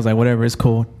book me. I was like, whatever, it's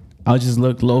cool. I'll just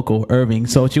look local, Irving.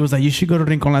 So she was like, you should go to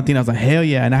Rincon Latino. I was like, hell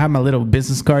yeah. And I had my little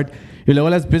business card. Y luego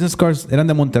las business cards eran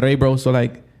de Monterrey, bro. So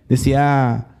like,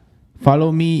 decía,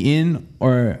 follow me in,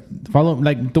 or follow,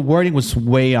 like the wording was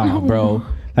way off, bro.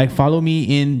 Like follow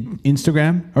me in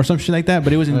Instagram or some shit like that.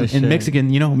 But it was in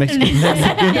Mexican, Mexican.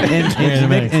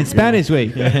 in Spanish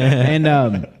way. And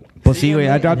pues sí, güey,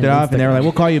 I dropped it off and they were like,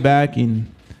 we'll call you back.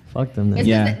 And fuck them then.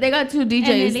 Yeah. They got two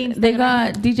DJs. They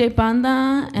got DJ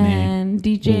Panda and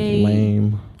DJ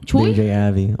Lame. Chuy? DJ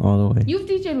Avi all the way. You've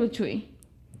DJed with Chuy.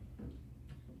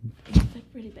 It's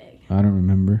like pretty big. I don't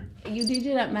remember. You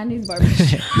DJed at Mandy's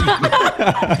Barbershop.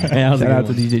 Shout out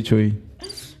to DJ Chuy.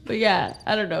 But yeah,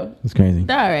 I don't know. That's crazy.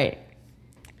 They're all right.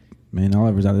 Man,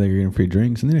 Oliver's out there getting free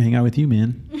drinks and they're hang out with you,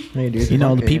 man. Hey, dude. You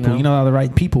know the people. You know all the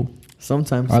right people.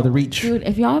 Sometimes. Are the reach. Dude,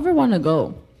 if y'all ever want to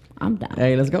go, I'm down.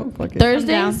 Hey, let's go. Fuck it.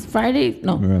 Thursdays, Fridays,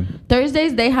 no. Yeah.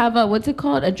 Thursdays, they have a, what's it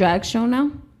called? A drag show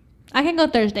now? I can go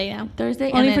Thursday now.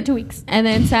 Thursday? Only and then, for 2 weeks. And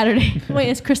then Saturday. Wait,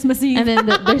 it's Christmas Eve. And then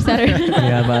there's Saturday.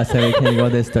 Yeah, but I said we can go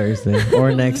this Thursday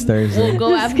or next Thursday.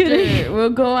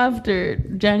 We'll go after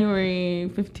January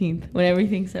 15th when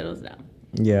everything settles down.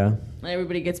 Yeah. When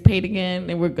everybody gets paid again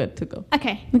and we're good to go.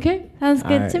 Okay. Okay? Sounds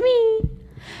good to me.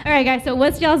 All right, guys. So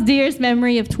what's y'all's dearest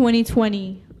memory of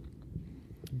 2020?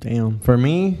 Damn. For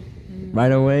me,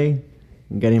 right away,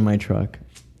 getting my truck.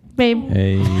 Babe.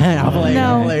 Hey.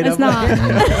 No, it's not.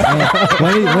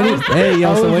 Hey,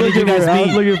 yo, so when did you guys meet? I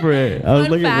was looking for it. I was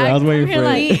looking for it. I was waiting for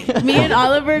it. Me and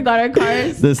Oliver got our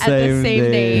cars The at the same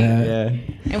day. Yeah.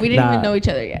 And we didn't even know each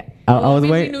other yet. I was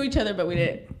waiting. We knew each other, but we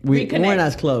didn't. We weren't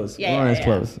as close. We weren't as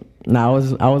close. No,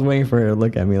 I was waiting for her to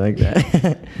look at me like that.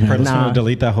 Perla's gonna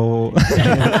delete that whole.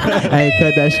 I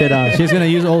cut that shit off. She's gonna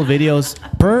use old videos.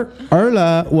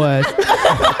 Perla was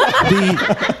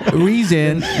the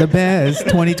reason the best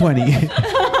 2020.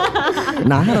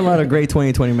 No, I had a lot of great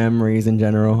 2020 memories in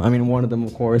general. I mean, one of them,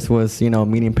 of course, was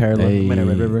meeting Perla at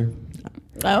Red River.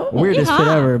 Oh, Weirdest shit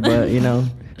ever, but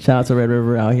shout out to Red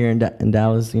River out here in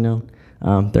Dallas.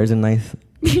 Thursday night.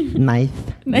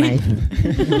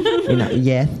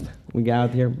 Yes, we got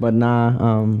out here, but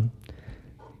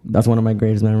that's one of my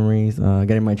greatest memories.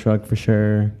 Getting my truck for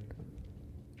sure.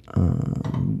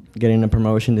 Getting a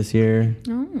promotion this year.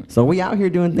 So we out here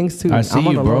doing things too. I see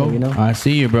you, bro. I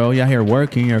see you, bro. You out here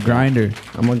working. You're a grinder.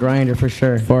 I'm a grinder for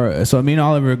sure. So me and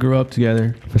Oliver grew up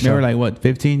together. For sure. They were like what,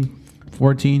 15,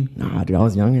 14? Nah, dude, I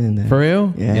was younger than that. For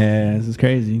real? Yeah. Yeah, this is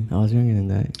crazy. I was younger than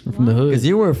that. We're from the hood. Because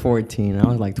you were 14. I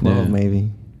was like 12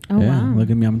 maybe. Oh, yeah, wow. look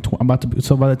at me. I'm about to.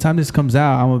 So by the time this comes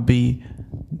out, I'm gonna be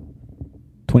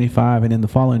 25, and then the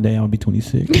following day I'm gonna be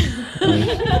 26.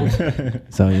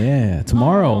 So yeah,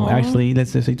 tomorrow actually,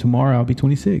 let's just say tomorrow I'll be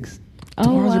 26.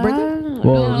 Tomorrow's your birthday?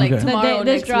 Well, no, like okay. tomorrow.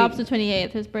 This drops the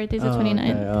 28th. His birthday's the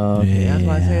 29th. Okay. That's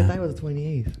why I said I thought it was the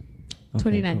 28th.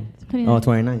 29th. Cool. Oh,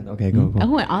 29th. Okay, cool.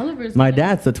 Oh, and Oliver's. My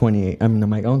dad's the 28th. I mean,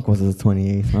 my uncle's is the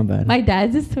 28th. My bad. My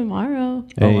dad's is tomorrow.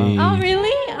 Hey. Oh, wow. Oh,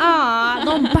 really? Aw,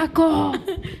 Don Paco.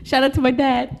 Shout out to my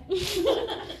dad.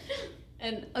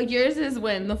 And yours is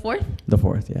when? The 4th? The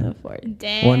 4th, yeah. The 4th.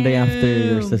 Damn. One day after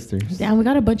your sister's. Damn, we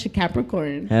got a bunch of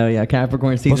Capricorn. Hell yeah,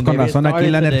 Capricorn season. Pues con baby. It razón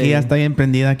aquí la started today. energía está bien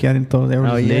prendida aquí adentro.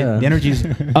 Oh, yeah. The energy's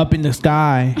up in the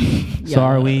sky. So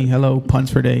are we. Hello,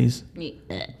 puns for days.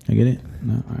 I get it?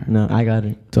 No, all right. No, I got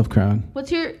it. Tough crowd.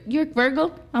 What's your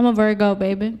Virgo? I'm a Virgo,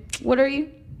 baby. What are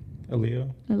you? A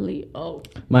Leo. A Leo. Oh.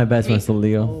 My best friend's a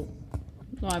Leo.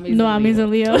 No, I'm a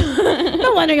Leo.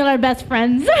 No wonder you're our best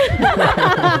friends.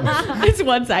 It's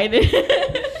one-sided.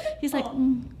 He's like,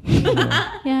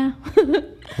 yeah.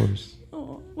 Of course.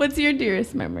 What's your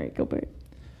dearest memory, Gilbert?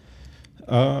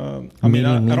 I mean,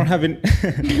 I don't have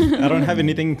I don't have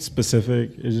anything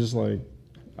specific. It's just like,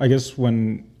 I guess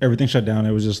when everything shut down,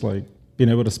 it was just like being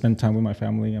able to spend time with my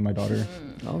family and my daughter,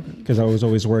 because I was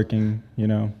always working, you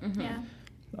know. Yeah.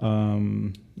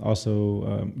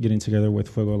 Also, getting together with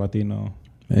Fuego Latino,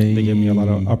 they gave me a lot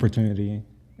of opportunity,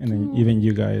 and then even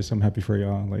you guys, I'm happy for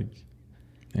y'all. Like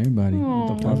everybody, the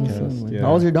podcast. Yeah.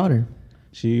 How old's your daughter?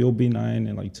 She'll be 9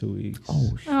 in like 2 weeks.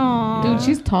 Oh, shit. Dude,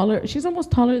 she's taller. She's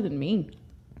almost taller than me.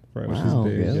 Right, wow, she's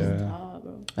big. Really? Yeah.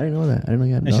 I didn't know that. I didn't know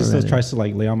you had a daughter. And she still tries to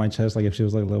like lay on my chest like if she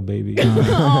was like a little baby. Like,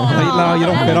 no, you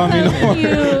don't fit on me no more.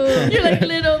 You're like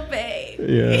little babe.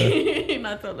 Yeah.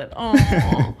 Not so little.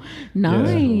 Oh,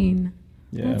 9.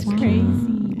 Yeah, that's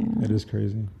crazy. It is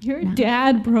crazy. You're a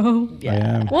dad, bro. Yeah. I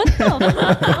am. What the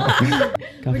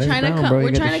fuck? We're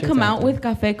trying to come out with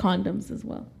cafe condoms as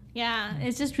well. Yeah,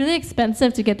 it's just really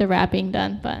expensive to get the wrapping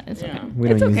done, but it's okay. We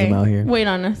don't use them out here. Wait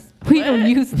on us. We don't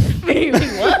use them. Wait,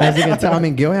 what? As you can tell, I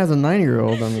mean, Gil has a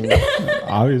 9-year-old. I mean,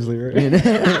 obviously, right?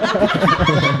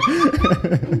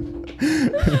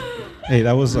 Hey,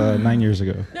 that was 9 years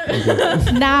ago.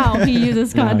 Okay. Now he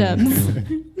uses condoms.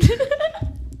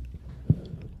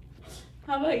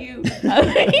 How about you?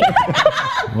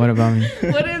 What about me?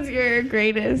 What is your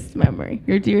greatest memory?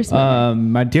 Your dearest memory?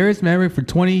 My dearest memory for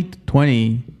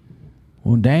 2020.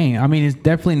 Well, dang. I mean, it's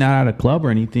definitely not at a club or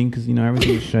anything because, you know,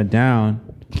 everything was shut down.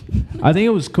 I think it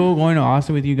was cool going to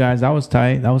Austin with you guys. That was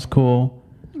tight. That was cool.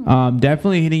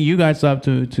 Definitely hitting you guys up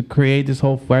to create this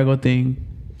whole Fuego thing.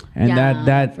 And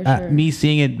sure. Me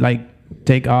seeing it like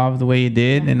take off the way it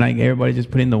did and like everybody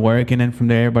just put in the work and then from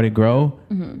there everybody grow.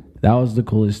 That was the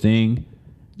coolest thing.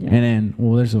 Yeah. And then,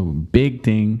 well, there's a big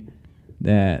thing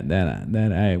that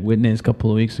I witnessed a couple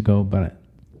of weeks ago, but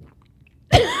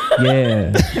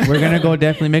yeah, we're gonna go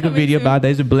definitely make a video about that.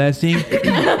 It's a blessing,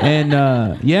 and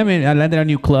yeah, man, I landed a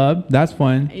new club. That's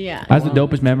fun. Yeah, that's the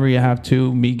dopest memory I have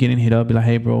too. Me getting hit up, be like,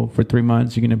 hey, bro, for 3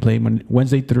 months you're gonna play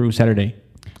Wednesday through Saturday.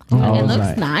 It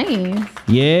looks nice.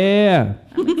 Yeah,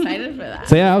 I'm excited for that.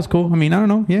 So yeah, that was cool. I mean, I don't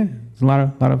know. Yeah, it's a lot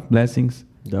of blessings.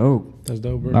 Dope. That's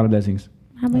dope, bro. A lot of blessings.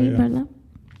 How about you, Perla?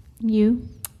 You.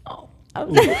 Oh, I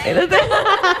was gonna say that.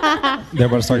 They're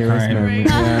about to start crying.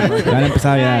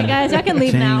 Alright, guys, y'all can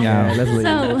leave now. Yeah, let's leave.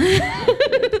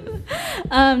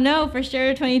 So, no, for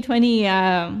sure,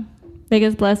 2020.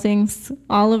 Biggest blessings,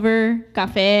 Oliver,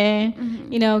 Cafe.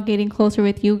 You know, getting closer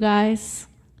with you guys.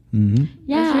 Mm-hmm.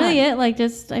 Yeah, that's really it. Like,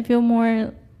 just I feel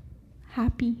more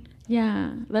happy.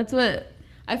 Yeah, that's what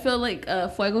I feel like.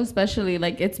 Fuego, especially,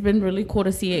 like it's been really cool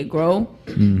to see it grow.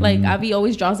 Like Avi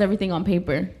always draws everything on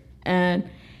paper. And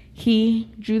he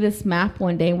drew this map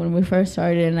one day when we first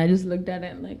started, and I just looked at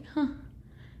it like, huh.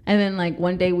 And then like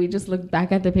one day we just looked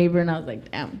back at the paper, and I was like,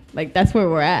 damn, like that's where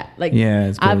we're at. Like,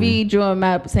 yeah, Avi drew a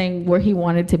map saying where he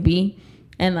wanted to be,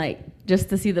 and like just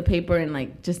to see the paper and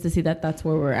like just to see that that's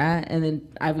where we're at. And then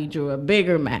Avi drew a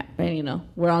bigger map, and you know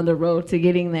we're on the road to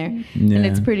getting there, and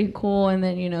it's pretty cool. And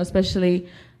then you know especially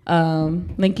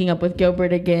linking up with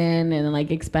Gilbert again and like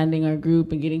expanding our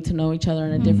group and getting to know each other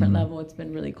on a different level. It's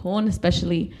been really cool. And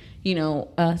especially, you know,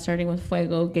 starting with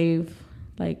Fuego gave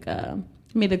like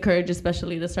me the courage,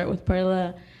 especially to start with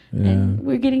Perla. Yeah. And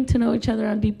we're getting to know each other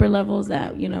on deeper levels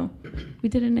that, you know, we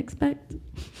didn't expect.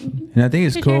 And I think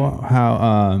it's cool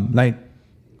how like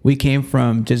we came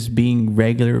from just being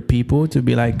regular people to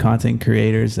be like content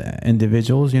creators,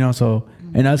 individuals, you know. So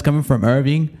and us coming from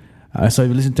Irving, so if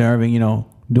you listen to Irving, you know,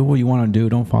 do what you want to do.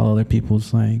 Don't follow other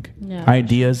people's like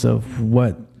ideas of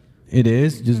what it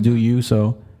is. Just do you.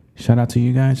 So shout out to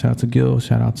you guys. Shout out to Gil.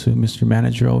 Shout out to Mr.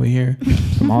 Manager over here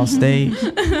from Allstate,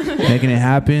 making it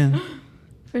happen.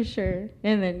 For sure.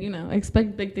 And then, you know,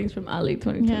 expect big things from Ali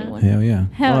 2021. Hell yeah.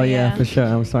 Hell yeah. For sure.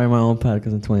 I'm starting my own podcast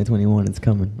in 2021. It's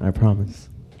coming. I promise.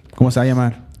 ¿Cómo se va a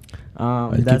llamar?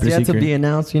 That's yet to be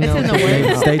announced, you know. It's in the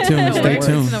works. Stay tuned. Stay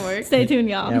tuned. Stay tuned,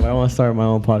 y'all. Yeah, but I want to start my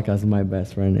own podcast with my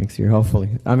best friend next year, hopefully.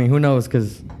 I mean, who knows?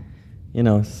 Because, you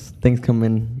know, things come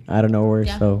in out of nowhere.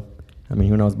 Yeah. So, I mean,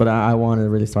 who knows? But I want to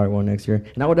really start one next year.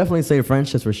 And I would definitely say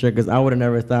friendships for sure, because I would have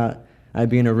never thought I'd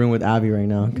be in a room with Abby right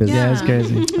now. Cause it's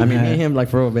crazy. I mean, me and him, like,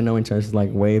 for real, been knowing each other like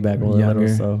way back when we were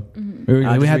little. So,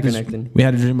 we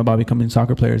had a dream about becoming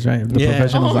soccer players, right? The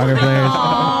professional soccer players.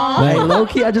 Like, low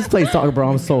key, I just played soccer, bro.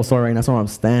 I'm so sore right now. So I'm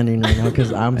standing right now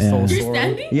because I'm so sore.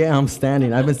 Standing? Yeah, I'm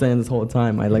standing. I've been standing this whole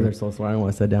time. My legs are so sore. I don't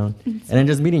want to sit down. And then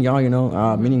just meeting y'all, you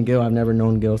know, meeting Gil. I've never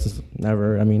known Gil since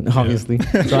never. I mean, obviously.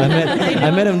 So I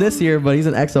met him this year, but he's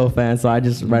an EXO fan, so I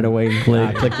just right away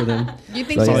clicked with him. You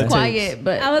think she's quiet,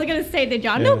 but I was gonna say, did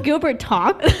y'all know Gilbert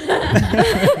talk?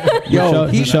 Yo,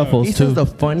 he shuffles he too. says the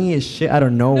funniest shit out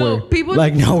of nowhere. No, people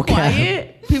like no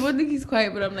quiet. People Everyone thinks he's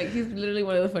quiet, but I'm like, he's literally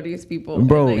one of the funniest people.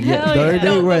 Bro, like, the other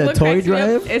day we were at a toy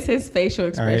drive. It's his facial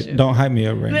expression. All right, don't hype me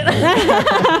up right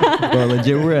now. Bro,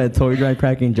 legit, we were at a toy drive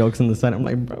cracking jokes on the side. I'm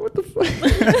like, bro, what the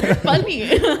fuck?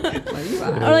 Funny.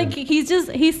 Or like he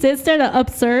sits there and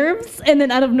observes, and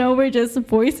then out of nowhere just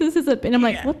voices his opinion. I'm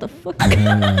like, what the fuck?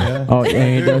 Oh,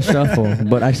 and he does shuffle,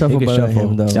 but I shuffle better than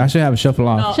him though. I should have a shuffle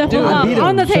off. No, Shuffle off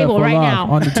on the table Shuffle right off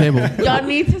now. on the table. Y'all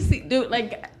need to see, dude.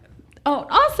 Like, oh,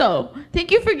 also,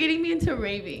 thank you for getting me into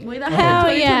raving. Wait, that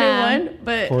happened in 2021,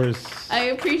 but Of course. I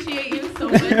appreciate you so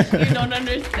much. You don't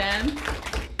understand.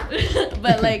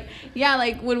 But like, yeah,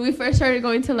 like when we first started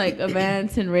going to like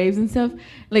events and raves and stuff,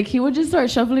 like he would just start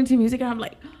shuffling to music, and I'm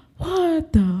like,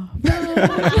 what the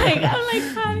fuck? Like, I'm like,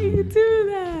 how do you do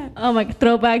that? Oh my!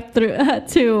 Throwback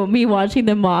to me watching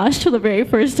the mosh for the very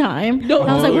first time. No,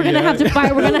 I was like, we're gonna have to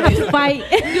fight. We're gonna have to fight.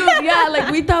 Dude, yeah, like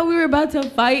we thought we were about to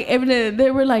fight, and then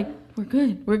they were like, we're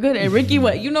good. And Ricky,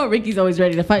 Ricky's always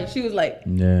ready to fight. She was like,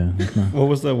 Yeah. What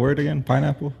was the word again?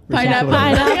 Pineapple?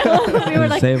 Pineapple. We were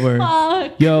like, Say word.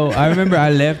 fuck. Yo, I remember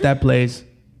I left that place.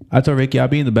 I told Ricky I'll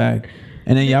be in the back,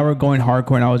 and then y'all were going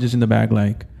hardcore, and I was just in the back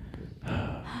like.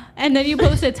 And then you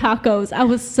posted tacos. I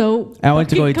was so. I went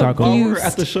to go eat tacos. Oh, we were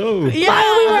at the show.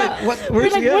 yeah,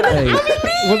 Where's he at?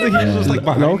 Wasn't he just like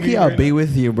behind Low-key, me I'll right be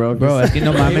with you, bro. Bro, es que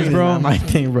no mames, bro. Not my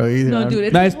thing, bro. Either. no,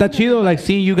 dude, Nah, está chido like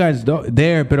seeing you guys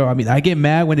there, but I mean I get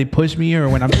mad when they push me or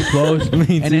when I'm too close. And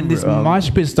then this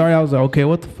mosh pit started. I was like, okay,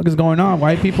 what the fuck is going on?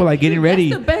 Why are people like getting ready?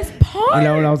 that's the best part. And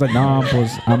I was like, nah,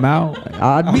 pues, I'm out.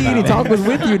 I'd be eating tacos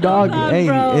with you, dog. Hey,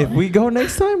 bro. if we go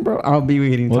next time, bro, I'll be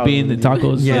eating tacos. We'll be in the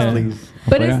tacos. Yes, Yeah. please.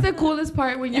 But Oh, it's yeah. the coolest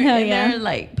part when you're Hell in yeah. there,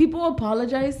 like, people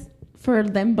apologize for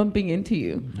them bumping into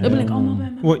you. They'll be like, oh, my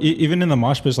bad. Well, even in the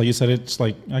mosh pits, like you said, it's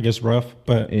like, I guess, rough.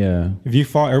 But Yeah. if you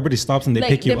fall, everybody stops and they Like,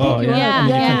 pick you they pick up. you up. Yeah, And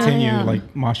you yeah, continue, yeah.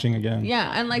 like, moshing again.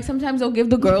 Yeah, and like sometimes they'll give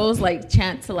the girls like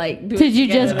chance to like do it Did you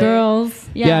just together. girls?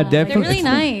 Yeah, They're definitely. really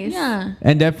nice. Yeah.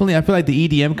 And definitely, I feel like the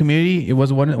EDM community, it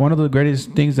was one of the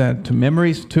greatest things that to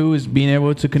memories too is being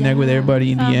able to connect with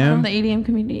everybody in From EDM. the EDM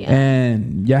community. Yeah.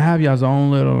 And y'all have y'all's own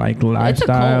little like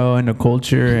lifestyle and a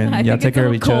culture, and I y'all think take it's care a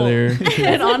of each cult. other.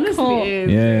 It honestly Cool.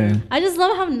 is. Yeah. I just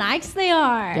love how nice they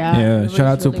are. Yeah. Shout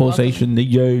out to everybody's really Pulsation, the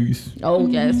Yays. welcome. Oh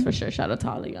yes, for sure. Shout out to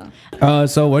all of y'all.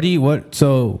 So what are you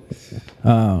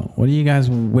guys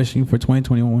wishing for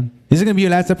 2021? Is it gonna be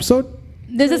your last episode?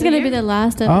 This is gonna be the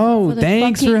last episode. Oh, for the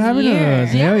thanks for fucking having year.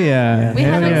 us. Hell yeah. We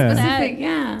Hell have like yeah. specific,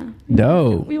 yeah.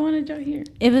 Dope. We wanted y'all here.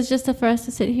 It was just for us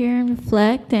to sit here and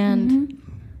reflect and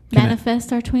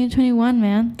manifest our 2021,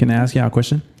 man. Can I ask y'all a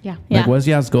question? Yeah. Yeah. Like, what's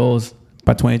y'all's goals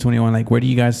by 2021? Like, where do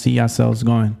you guys see yourselves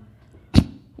going?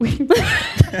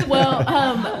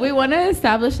 Well, we want to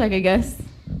establish, like, I guess,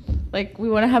 like, we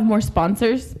want to have more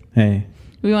sponsors. Hey.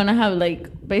 We want to have, like,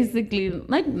 basically,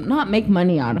 like, not make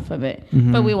money out of it,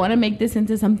 Mm-hmm. but we want to make this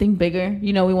into something bigger.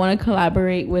 You know, we want to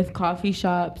collaborate with coffee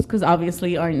shops because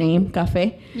obviously our name,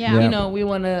 Cafe. Yeah. Yeah. You know, we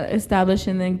want to establish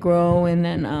and then grow and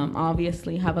then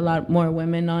obviously have a lot more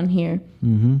women on here.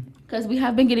 Mm-hmm. Because we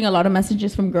have been getting a lot of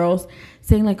messages from girls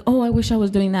saying, like, oh, I wish I was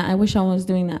doing that. I wish I was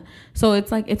doing that. So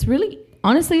it's like, it's really,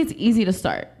 honestly, it's easy to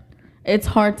start. It's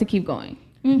hard to keep going.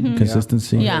 Mm-hmm.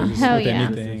 Consistency. Yeah. Hell With yeah.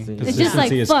 anything. It's just like,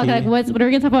 Consistency is fuck, key. like, what are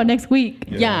we gonna talk about next week?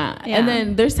 Yeah. Yeah. And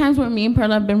then there's times where me and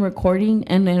Perla have been recording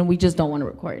and then we just don't want to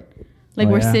record. Like,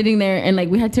 Oh, we're yeah. sitting there and, like,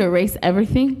 we had to erase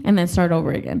everything and then start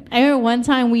over again. I remember one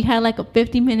time we had like a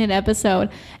 50-minute episode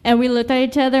and we looked at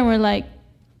each other and we're like,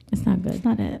 It's not good. it's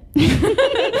not it.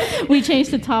 We changed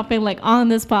the topic like on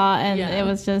the spot and Yeah. it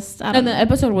was just, I don't And the know.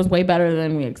 episode was way better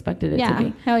than we expected it to Yeah,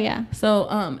 be. hell yeah. So,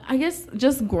 I guess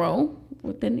just grow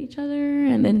within each other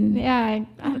and then... Yeah,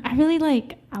 I really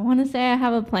like, I want to say I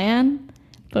have a plan,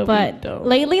 But we but don't.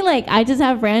 lately, like, I just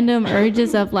have random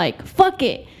urges of like, fuck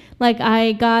it. Like,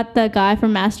 I got the guy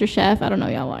from MasterChef. I don't know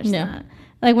if y'all watched Yeah. that.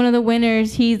 Like, one of the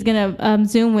winners, he's gonna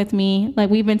Zoom with me. Like,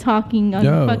 we've been talking on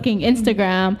Yo. fucking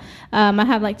Instagram. I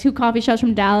have like 2 coffee shops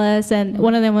from Dallas, and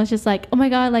one of them was just like, oh my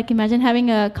god, like, imagine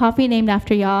having a coffee named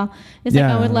after y'all. It's like,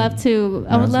 Yeah. I would love to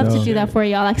That's dope. do that for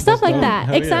y'all, like stuff like dope. that.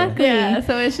 Hell yeah. Exactly. Yeah,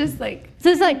 so it's just like... So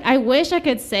it's like, I wish I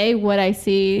could say what I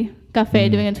see Cafe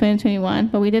doing in 2021,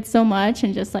 but we did so much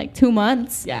in just like 2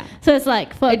 months. Yeah. So it's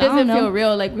like, fuck, It doesn't I don't feel know.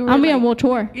 real. Like, we were I'm being like, on world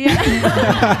tour. Yeah.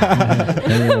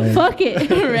 Fuck it.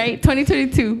 Right?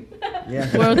 2022.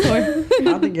 Yeah. World tour. I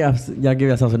don't think y'all give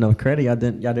yourselves enough credit. Y'all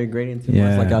did great in 2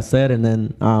 Yeah. months, like I said, and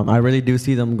then I really do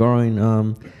see them growing.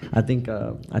 I think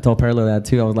I told Perla that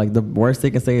too. I was like, the worst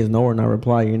they can say is no or not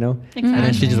reply, you know. And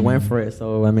then she just went for it.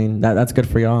 So I mean, that's good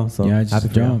for y'all. So Yeah, just happy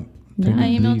for y'all. jump. Take I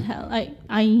a emailed leap. hell.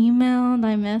 I emailed,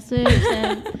 I messaged,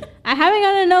 and I haven't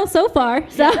gotten a no so far,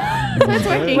 so it's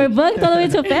working. we're booked all the way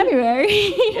till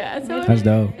February. Yeah, so That's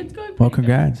dope. It's going Well, pretty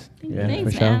congrats. Yeah,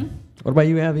 Thanks, for sure. man. What about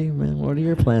you, Abby? Man, what are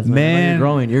your plans?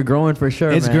 Man. You're growing for sure.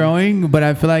 It's man. growing, but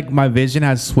I feel like my vision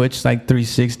has switched like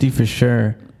 360 for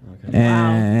sure. Okay.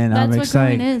 And I'm That's what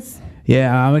excited. growing is.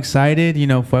 Yeah, I'm excited. You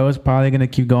know, Fuego's probably gonna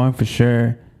keep going for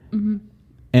sure.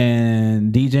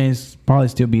 And DJ's probably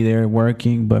still be there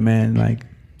working, but man, like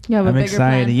You have a I'm bigger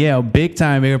excited. plan. Yeah, big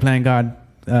time, bigger plan. God,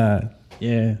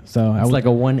 yeah. So It's like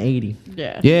a 180.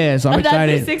 yeah. So I'm Not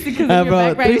excited. 360 because of your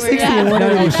back right 360 where and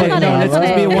you're at. 180. No, shit, no, let's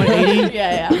just be a 180.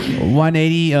 Yeah.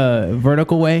 180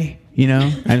 vertical way. You know,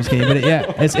 I'm just kidding, but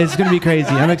yeah, it's gonna be crazy.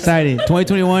 I'm excited.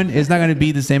 2021 is not gonna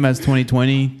be the same as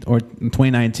 2020 or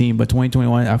 2019, but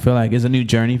 2021 I feel like is a new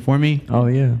journey for me. Oh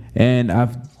yeah. And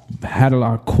I've had a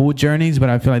lot of cool journeys, but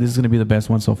I feel like this is gonna be the best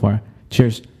one so far.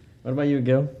 Cheers. What about you,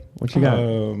 Gil? What you got?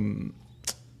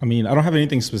 I mean, I don't have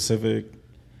anything specific.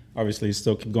 Obviously,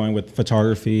 still keep going with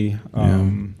photography.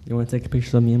 You want to take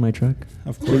pictures of me in my truck?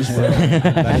 Of course,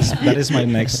 that is my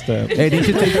next step. Hey, did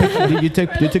you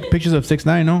take pictures of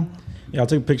 6ix9ine? No. Yeah, I'll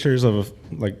take pictures of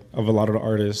a lot of the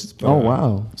artists. But, Oh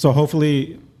wow. So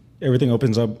hopefully everything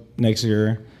opens up next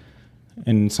year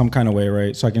in some kind of way,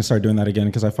 right? So I can start doing that again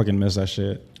because I fucking miss that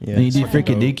shit. Yeah. And you did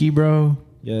freaking Dicky, bro.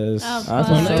 Yes. Oh, That's fuck. what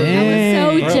I'm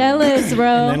I was so Bro. jealous, bro.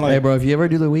 And then, Hey, bro, if you ever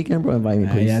do the weekend, bro, invite me,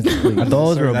 please. Yeah, Please.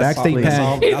 those were That's backstage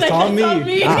all- pass. That's all me.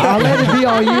 I'll let it be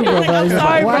all you, bro. But it's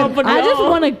Sorry, like, bro, why- but I just no.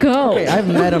 want to go. Okay, I've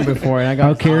met him before, and I got.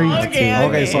 I'll carry you.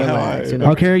 Okay, so Relax, you know.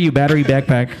 I'll carry you battery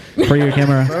backpack for your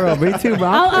camera. Bro, me too, bro.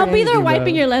 I'll be there crazy,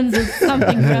 wiping bro. your lenses,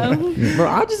 something, bro. Bro,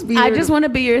 I'll just be. I there just to- want to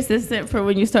be your assistant for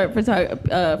when you start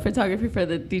photography for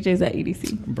the DJs at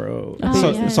EDC. Bro. Oh, so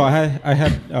yes. so I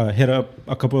had hit up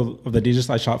a couple of the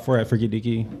DJs I shot for at Freaky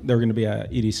Dicky. They were going to be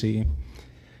at EDC.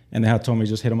 And they had told me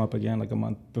just hit them up again like a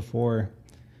month before.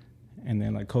 And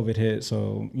then like COVID hit.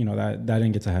 So, you know, that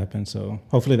didn't get to happen. So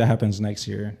hopefully that happens next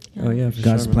year. Oh yeah, for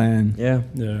God's sure, plan. man. Yeah.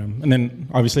 Yeah. And then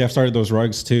obviously I've started those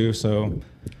rugs too. So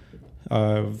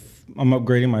I'm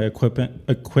upgrading my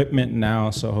equipment now.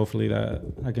 So hopefully that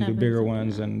I can do bigger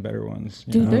ones and better ones.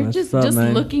 you Dude, know? they're that's just up,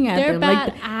 man. looking at They're them,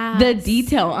 like badass. the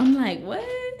detail. I'm like, what?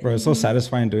 Bro, it's so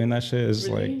satisfying doing that shit. It's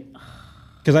like,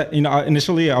 because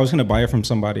initially I was gonna buy it from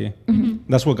somebody.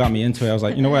 That's what got me into it. I was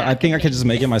like, you know what? I think I could just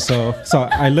make it myself. So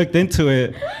I looked into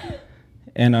it,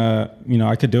 and you know,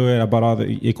 I could do it. I bought all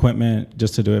the equipment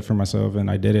just to do it for myself,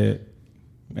 and I did it.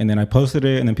 And then I posted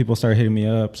it, and then people started hitting me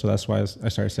up. So that's why I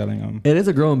started selling them. It is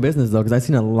a growing business though, because I've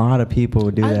seen a lot of people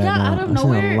do that. Yeah, now. out of I've seen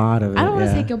nowhere. a lot of it. I don't want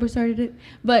to yeah. say Gilbert started it,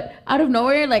 but out of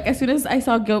nowhere, like as soon as I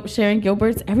saw Sharon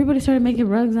Gilbert's, everybody started making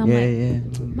rugs. I'm Yeah,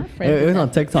 like, yeah. my friend. It was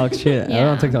on TikTok shit. I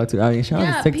was on TikTok too. I mean, shout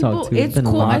out to TikTok too. There's It's been a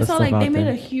cool. lot I of saw stuff like they out made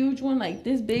there. a huge one like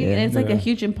this big, Yeah. and it's like Yeah. a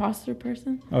huge imposter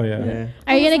person. Oh yeah, Yeah.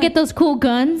 Are you gonna get those cool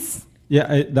guns? yeah.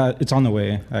 It's on the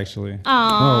way actually.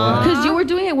 Aww. Because you were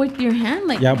doing it with your hand,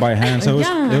 like Yeah, by hand. So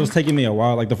Yeah. it was taking me a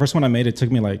while. Like the first one I made, it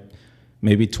took me like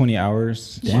maybe 20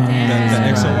 hours. Damn. The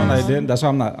EXO one I did, that's why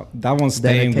I'm not. That one's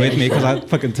staying with me because I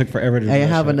fucking took forever to do I that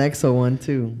have shit. an EXO one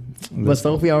too, but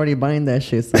Sophie already buying that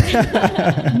shit. So.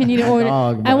 You need to order.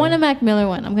 Dog, I bro. want a Mac Miller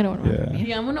one. I'm gonna order one. Yeah.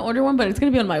 Yeah, I'm gonna order one, but it's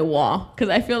gonna be on my wall because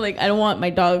I feel like I don't want my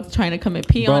dog trying to come and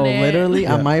pee Bro, on it. literally,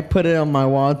 I Yeah. might put it on my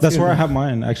wall too. That's where I have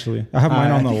mine actually. I have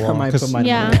mine on the I think I wall might 'cause put mine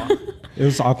Yeah. on the wall. it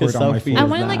was awkward on my Sophie feet. I is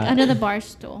want it like not- under the bar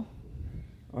stool.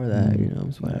 Or that, you know,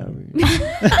 it's whatever.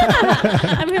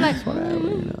 I'm gonna like. Whatever,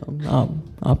 you know.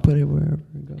 I'll put it wherever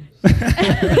it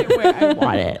goes. Where I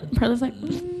want it. Perla's like,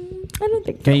 I don't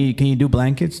think so. Can you do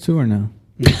blankets too or no?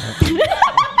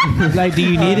 Like, do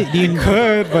you need it? Do you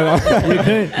Could, but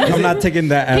I'm not taking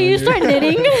that. Can you avenue. start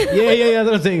knitting? Yeah. That's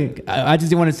what I'm saying. I just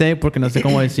didn't want to say it porque no sé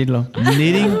cómo decirlo.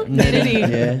 Knitting.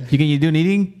 Yeah. Can you do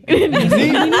knitting?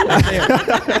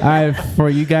 For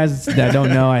you guys that don't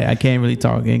know, I can't really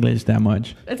talk English that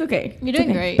much, It's okay. You're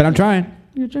doing great. but I'm trying.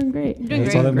 You're doing great. You're doing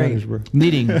That's all that Great. matters, bro.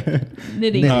 Knitting.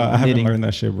 knitting. No, I haven't Knitting. learned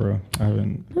that shit, bro. I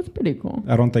haven't. That's pretty cool.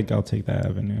 I don't think I'll take that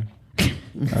avenue.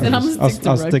 Then I'm gonna stick to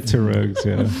I'll rugs. stick to rugs.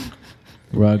 Yeah.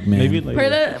 Rug man. Maybe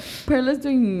later. Perla's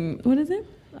doing what is it?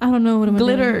 I don't know what I'm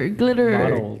Glitter Bottle. glitter Oh,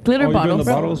 you're doing bottles.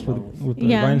 the bottles with the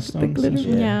Yeah, rhinestones. and glitter.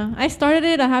 shit? Yeah, I started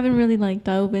it. I haven't really like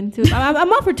dove into it. I'm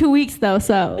off for 2 weeks though,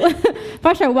 so if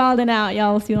I start wilding out,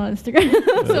 y'all will see on Instagram.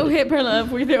 So hit Perla up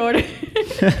with your order.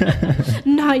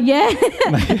 Not yet.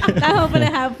 I'm hoping to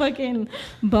have fucking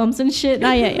bumps and shit.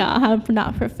 Not yet, y'all. I have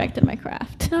not perfected my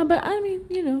craft. No, but I mean,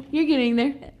 you know, you're getting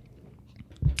there.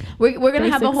 We're gonna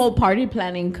have a Basics. whole party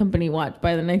planning company watch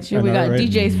by the next year. I We know, got right?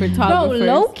 DJs, Bro, photographers.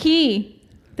 low key.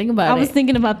 Think about it. I was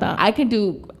thinking about that. I can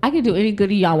do I could do any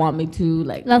goodie y'all want me to.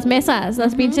 Like Las mesas,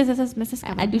 las pinches esas mesas.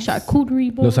 I do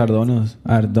charcuterie boards. Los adornos.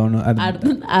 Adorno.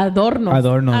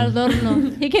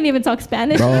 He can't even talk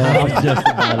Spanish. Bro, I was just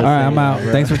about to All right, say I'm that, out.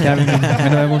 bro. Thanks for having me. Ahí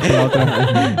nos vemos por la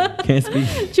otra. Can't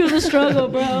speak. Choose a struggle,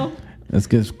 bro. Es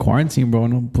que es quarantine, bro.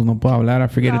 No, pues no puedo hablar. I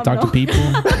forget to talk to people.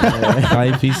 Está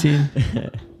difícil.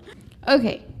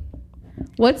 Okay,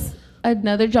 what's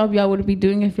another job y'all would be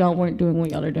doing if y'all weren't doing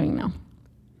what y'all are doing now?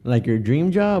 Like your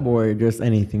dream job or just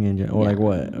anything in general? Or like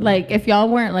what? Like if y'all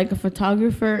weren't like a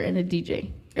photographer and a DJ,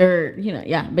 or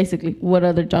basically, what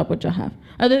other job would y'all have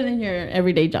other than your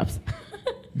everyday jobs?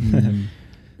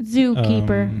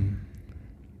 Zookeeper.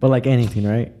 But like anything,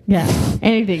 right? Yeah,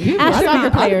 anything. You a soccer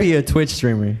I'd player. be a Twitch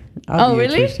streamer. Oh,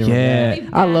 really? Yeah.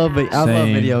 I love it. I love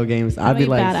Same. video games. I'd be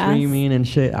like badass. streaming and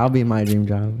shit. I'll be my dream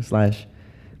job /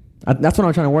 that's what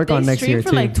I'm trying to work on next year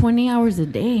for too. like 20 hours a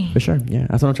day. For sure, yeah.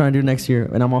 That's what I'm trying to do next year,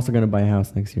 and I'm also gonna buy a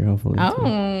house next year, hopefully. Oh, too.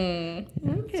 okay.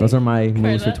 So those are my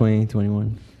moves for that.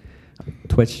 2021.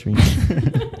 Twitch stream.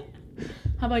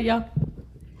 How about y'all?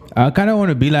 I kind of want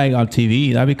to be like on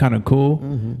TV. That'd be kind of cool.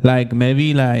 Like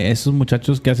maybe like esos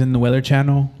muchachos que hacen the Weather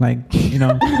Channel. Like, you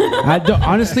know, I don't,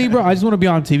 honestly, bro, I just want to be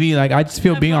on TV. Like I just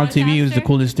feel being on TV is the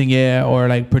coolest thing. Yeah. Or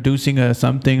like producing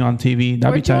something on TV.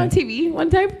 That'd Weren't be you on tight. TV one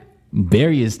time?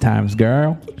 Various times,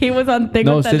 girl. He was on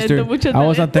Tengo No, Talento, sister. Mucho I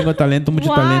was on Talento. Tengo Talento, Mucho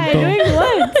Why? Doing Talento.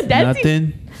 what?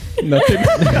 Dancing? Nothing.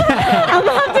 I'm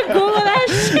gonna have to Google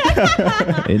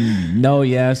that shit. No,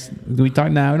 yes. Do we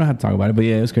talk now? We don't have to talk about it, but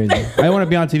yeah, it was crazy. I want to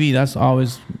be on TV. That's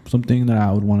always something that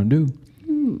I would want to do.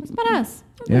 What's about us?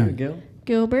 Yeah.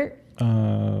 Gilbert.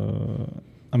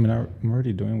 I mean, I'm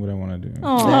already doing what I want to do.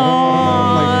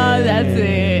 Oh, That's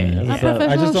it. a I just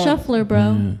professional don't- shuffler,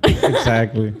 bro.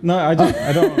 Exactly. No, I don't.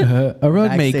 A rug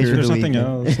Backstage maker. for There's the something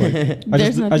weekend. else. Like, I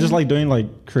There's just nothing. like doing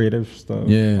like creative stuff.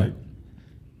 Yeah. Like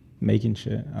making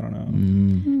shit. I don't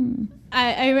know.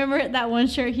 I remember that one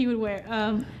shirt he would wear.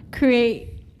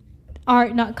 Create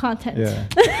art, not content.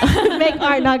 Yeah. Make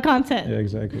art, not content. Yeah.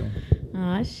 Exactly.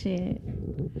 Oh, shit.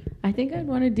 I think I'd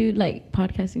want to do like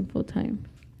podcasting full time.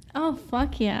 Oh,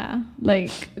 fuck yeah.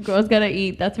 Like, girls gotta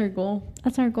eat. That's our goal.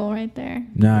 That's our goal right there.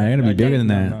 Nah, I gotta be bigger than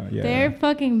that. No, yeah. They're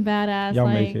fucking badass. Y'all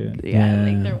like, make it. Yeah, Yeah.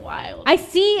 like they're wild. I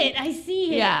see it.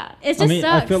 Yeah. It just I mean,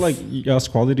 sucks. I feel like y'all's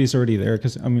quality is already there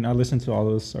because I mean, I listen to all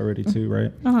those already too,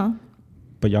 right? Uh-huh.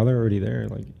 But y'all are already there.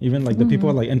 Like even like the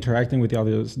people like interacting with y'all,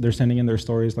 they're sending in their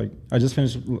stories. Like I just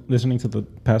finished listening to the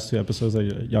past 2 episodes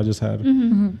that y'all just had,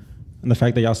 and the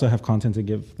fact that y'all still have content to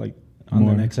give like on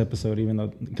More. the next episode, even though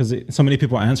because so many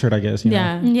people answered, I guess. You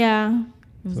Yeah. know? Yeah.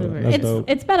 So that's dope.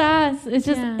 It's badass. It's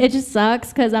just Yeah. it just sucks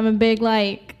because I'm a big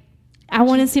like I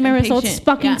want to see my results impatient.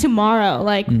 fucking Yeah. tomorrow.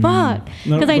 Like fuck,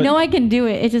 No, because I but- know I can do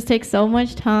it. It just takes so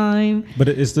much time. But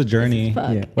it's the journey.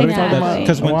 Fuck. Yeah. What are we talking about? Exactly.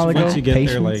 Because A while ago? once you get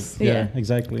there, like Patience. yeah,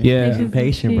 exactly. Yeah. Patience.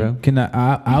 Patient, bro. Can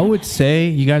I would say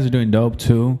you guys are doing dope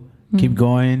too. Keep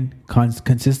going.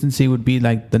 Consistency would be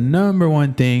like the number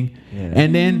one thing. Yeah.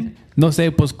 And then, no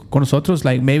sé, pues con nosotros,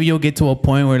 like maybe you'll get to a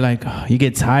point where like you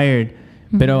get tired.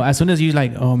 But as soon as you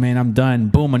like, oh man, I'm done.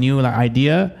 Boom, a new like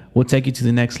idea will take you to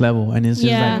the next level. And it's just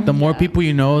Yeah. like the more people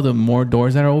you know, the more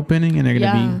doors that are opening, and they're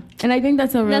gonna And I think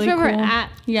that's a really That's where cool. we're at.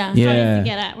 Yeah. Yeah. Starting to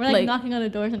get at. We're like, Like- knocking on the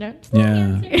doors and they're be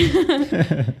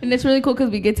yeah. And it's really cool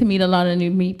because we get to meet a lot of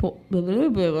new people.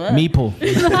 Meeple.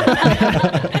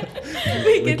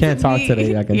 We can't talk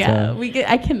today, I can tell.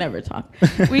 I can never talk.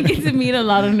 We get to meet a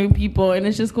lot of new people, and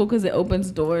it's just cool because it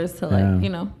opens doors to like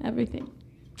Yeah. everything.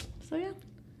 So yeah,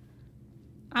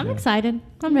 I'm excited.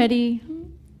 I'm ready.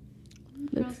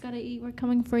 Let's- Girls gotta eat. We're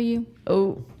coming for you.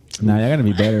 oh, Nah, y'all gotta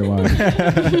be better. Wow.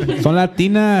 Son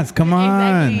Latinas. Come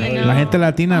on. Exactly, I La know. gente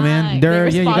Latina, man. They're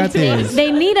Yeah, you got responsible. this.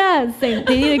 They need us. They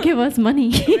need to give us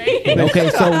money. Okay,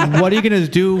 so what are you gonna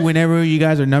do whenever you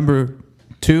guys are number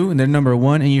 2 and they're number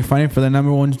 1 and you're fighting for the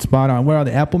number 1 spot on where are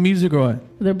the Apple Music or what?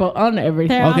 they're both on everything.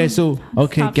 They're Okay, on so Top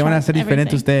 ¿qué van a hacer Chart, diferente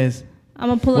everything. ustedes? I'm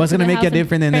gonna pull up. What's to gonna their make you house and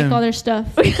different than break them? all their stuff.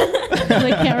 So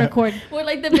they can't record. Well,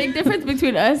 like the big difference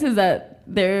between us is that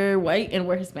they're white and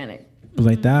we're Hispanic. Pues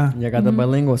ahí está. You got the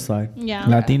bilingual side. Yeah.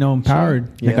 Latino empowered.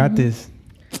 They Yeah. got this.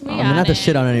 We I mean, got not to it.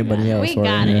 shit on anybody else. We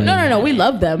got it. No. We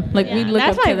love them. Like we Yeah, look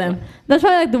that's up to why- them. That's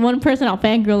probably like the one person I'll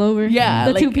fangirl over. Yeah,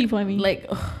 The like- 2 people, I mean. Like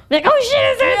Like, oh shit,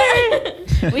 it's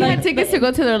right there. we had tickets to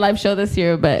go to their live show this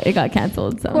year, but it got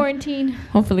canceled. So Quarantine.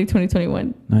 hopefully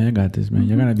 2021. No, you got this, man.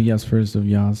 You're gonna be y'all's first of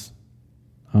y'all's.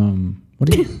 What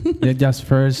do you? Yeah, y'all's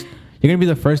first. You're gonna be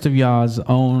the first of y'all's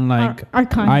own like Our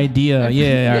icon. idea.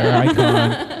 Yeah, our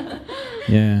icon.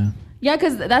 Yeah. Yeah,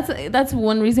 because that's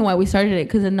one reason why we started it,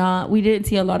 because we didn't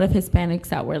see a lot of Hispanics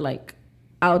that were like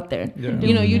out there. Yeah.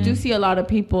 You know, you do see a lot of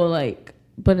people like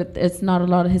but it's not a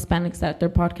lot of Hispanics that their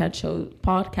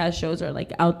podcast shows are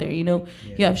like out there. You know,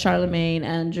 you have Charlemagne,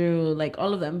 Andrew, like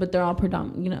all of them, but they're all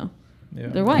predominant. You know,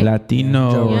 they're white.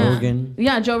 Latino. Joe Rogan.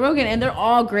 Yeah, Joe Rogan, and they're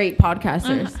all great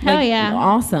podcasters. Hell yeah,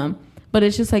 awesome. But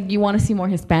it's just like you want to see more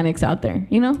Hispanics out there.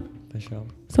 You know. For sure.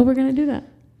 So we're gonna do that.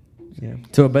 Yeah.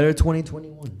 To a better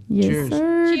 2021. Yes, Cheers.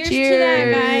 sir. Cheers to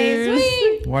that, guys.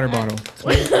 Sweet. Water bottle.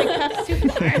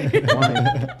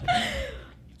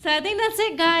 So I think that's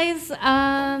it, guys.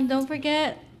 Don't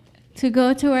forget to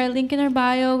go to our link in our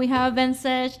bio. We have event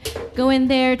sesh. Go in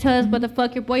there. Tell us what the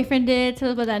fuck your boyfriend did.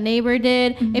 Tell us what that neighbor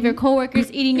did. If your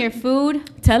coworker's eating your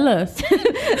food, tell us.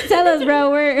 Tell us,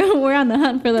 bro. We're on the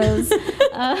hunt for those.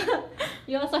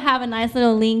 You also have a nice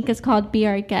little link. It's called Be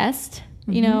Our Guest.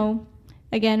 You know,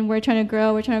 again, we're trying to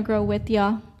grow. We're trying to grow with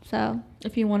y'all. So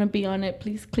if you want to be on it,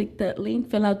 please click that link,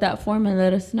 fill out that form, and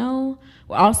let us know.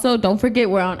 Also, don't forget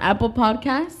we're on Apple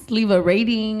Podcasts. Leave a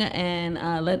rating and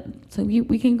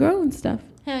we can grow and stuff.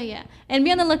 Hell yeah. And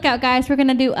be on the lookout, guys. We're going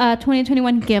to do a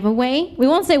 2021 giveaway. We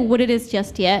won't say what it is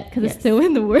just yet because it's still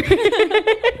in the works.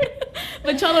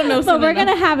 But y'all don't know. But we're going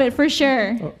to have it for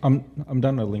sure. I'm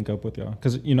down to link up with y'all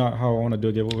because you know how I want to do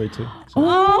a giveaway too. So.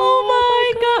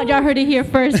 Oh my God. Y'all heard it here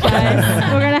first,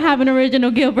 guys. We're going to have an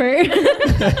original Gilbert.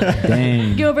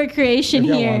 Dang. Gilbert creation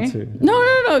here. No.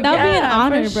 That would be an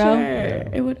honor, bro. Sure.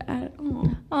 It would add.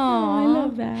 Oh, I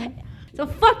love that. So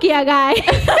fuck yeah, guy.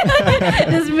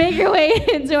 Just make your way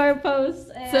into our posts.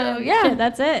 So yeah, shit,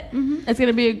 that's it. It's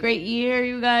gonna be a great year,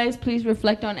 you guys. Please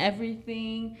reflect on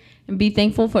everything and be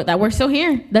thankful for that we're still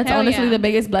here. That's honestly the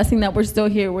biggest blessing, that we're still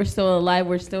here. We're still alive.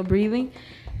 We're still breathing.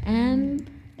 And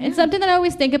it's something that I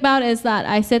always think about is that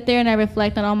I sit there and I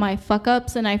reflect on all my fuck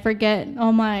ups and I forget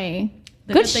all my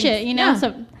good shit, you know? Yeah.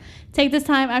 So take this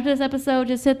time after this episode,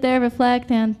 just sit there,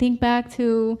 reflect, and think back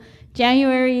to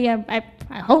January.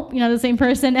 I hope you're not the same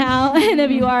person now. And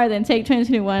if you are, then take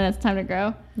 2021. It's time to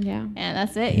grow. Yeah. And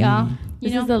that's it, y'all.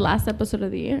 This is the last episode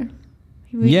of the year.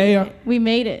 We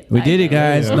made it. We did it,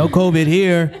 guys. No COVID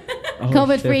here.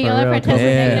 COVID free. Y'all are tested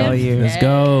negative. Let's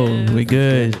go. We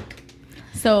good.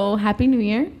 So happy New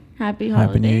Year. Happy holidays.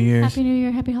 Happy New Year. Happy New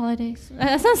Year. Happy holidays.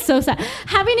 That sounds so sad.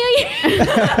 Happy New Year.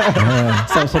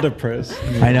 Sounds so depressed.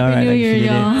 I know, right? Happy New Year,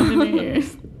 y'all. Happy New Year.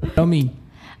 Tell me.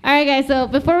 All right, guys. So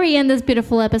before we end this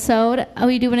beautiful episode,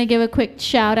 we do want to give a quick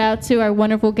shout out to our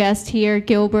wonderful guests here,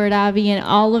 Gilbert, Avi, and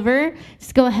Oliver.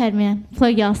 Just go ahead, man.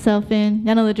 Plug yourself in.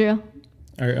 Y'all know the drill.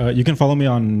 All right, you can follow me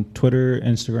on Twitter,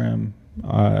 Instagram,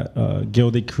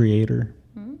 Gil the Creator.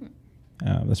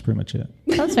 That's pretty much it.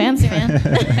 That's fancy, man.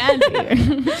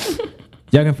 Fancy.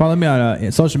 Y'all can follow me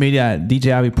on social media at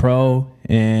DJ Avi Pro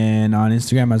and on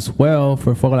Instagram as well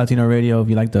for Fuego Latino Radio if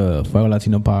you like the Fuego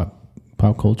Latino pop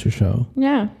culture show.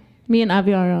 Yeah. Me and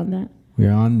Avi are on that.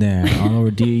 We're on there. All over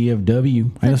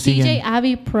DEFW. So DJ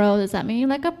Avi Pro, does that mean you're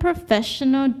like a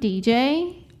professional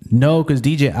DJ? No, because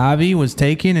DJ Avi was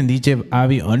taken and DJ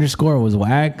Avi _ was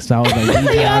whack. So I was like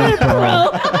DJ Avi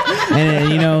Pro.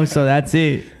 And so that's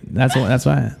it. That's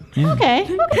why. Yeah. Okay.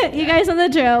 You guys know the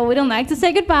drill. We don't like to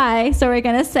say goodbye, so we're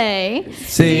gonna say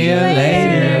see you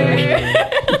later.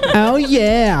 Oh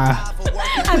yeah.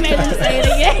 I made him say it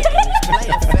again.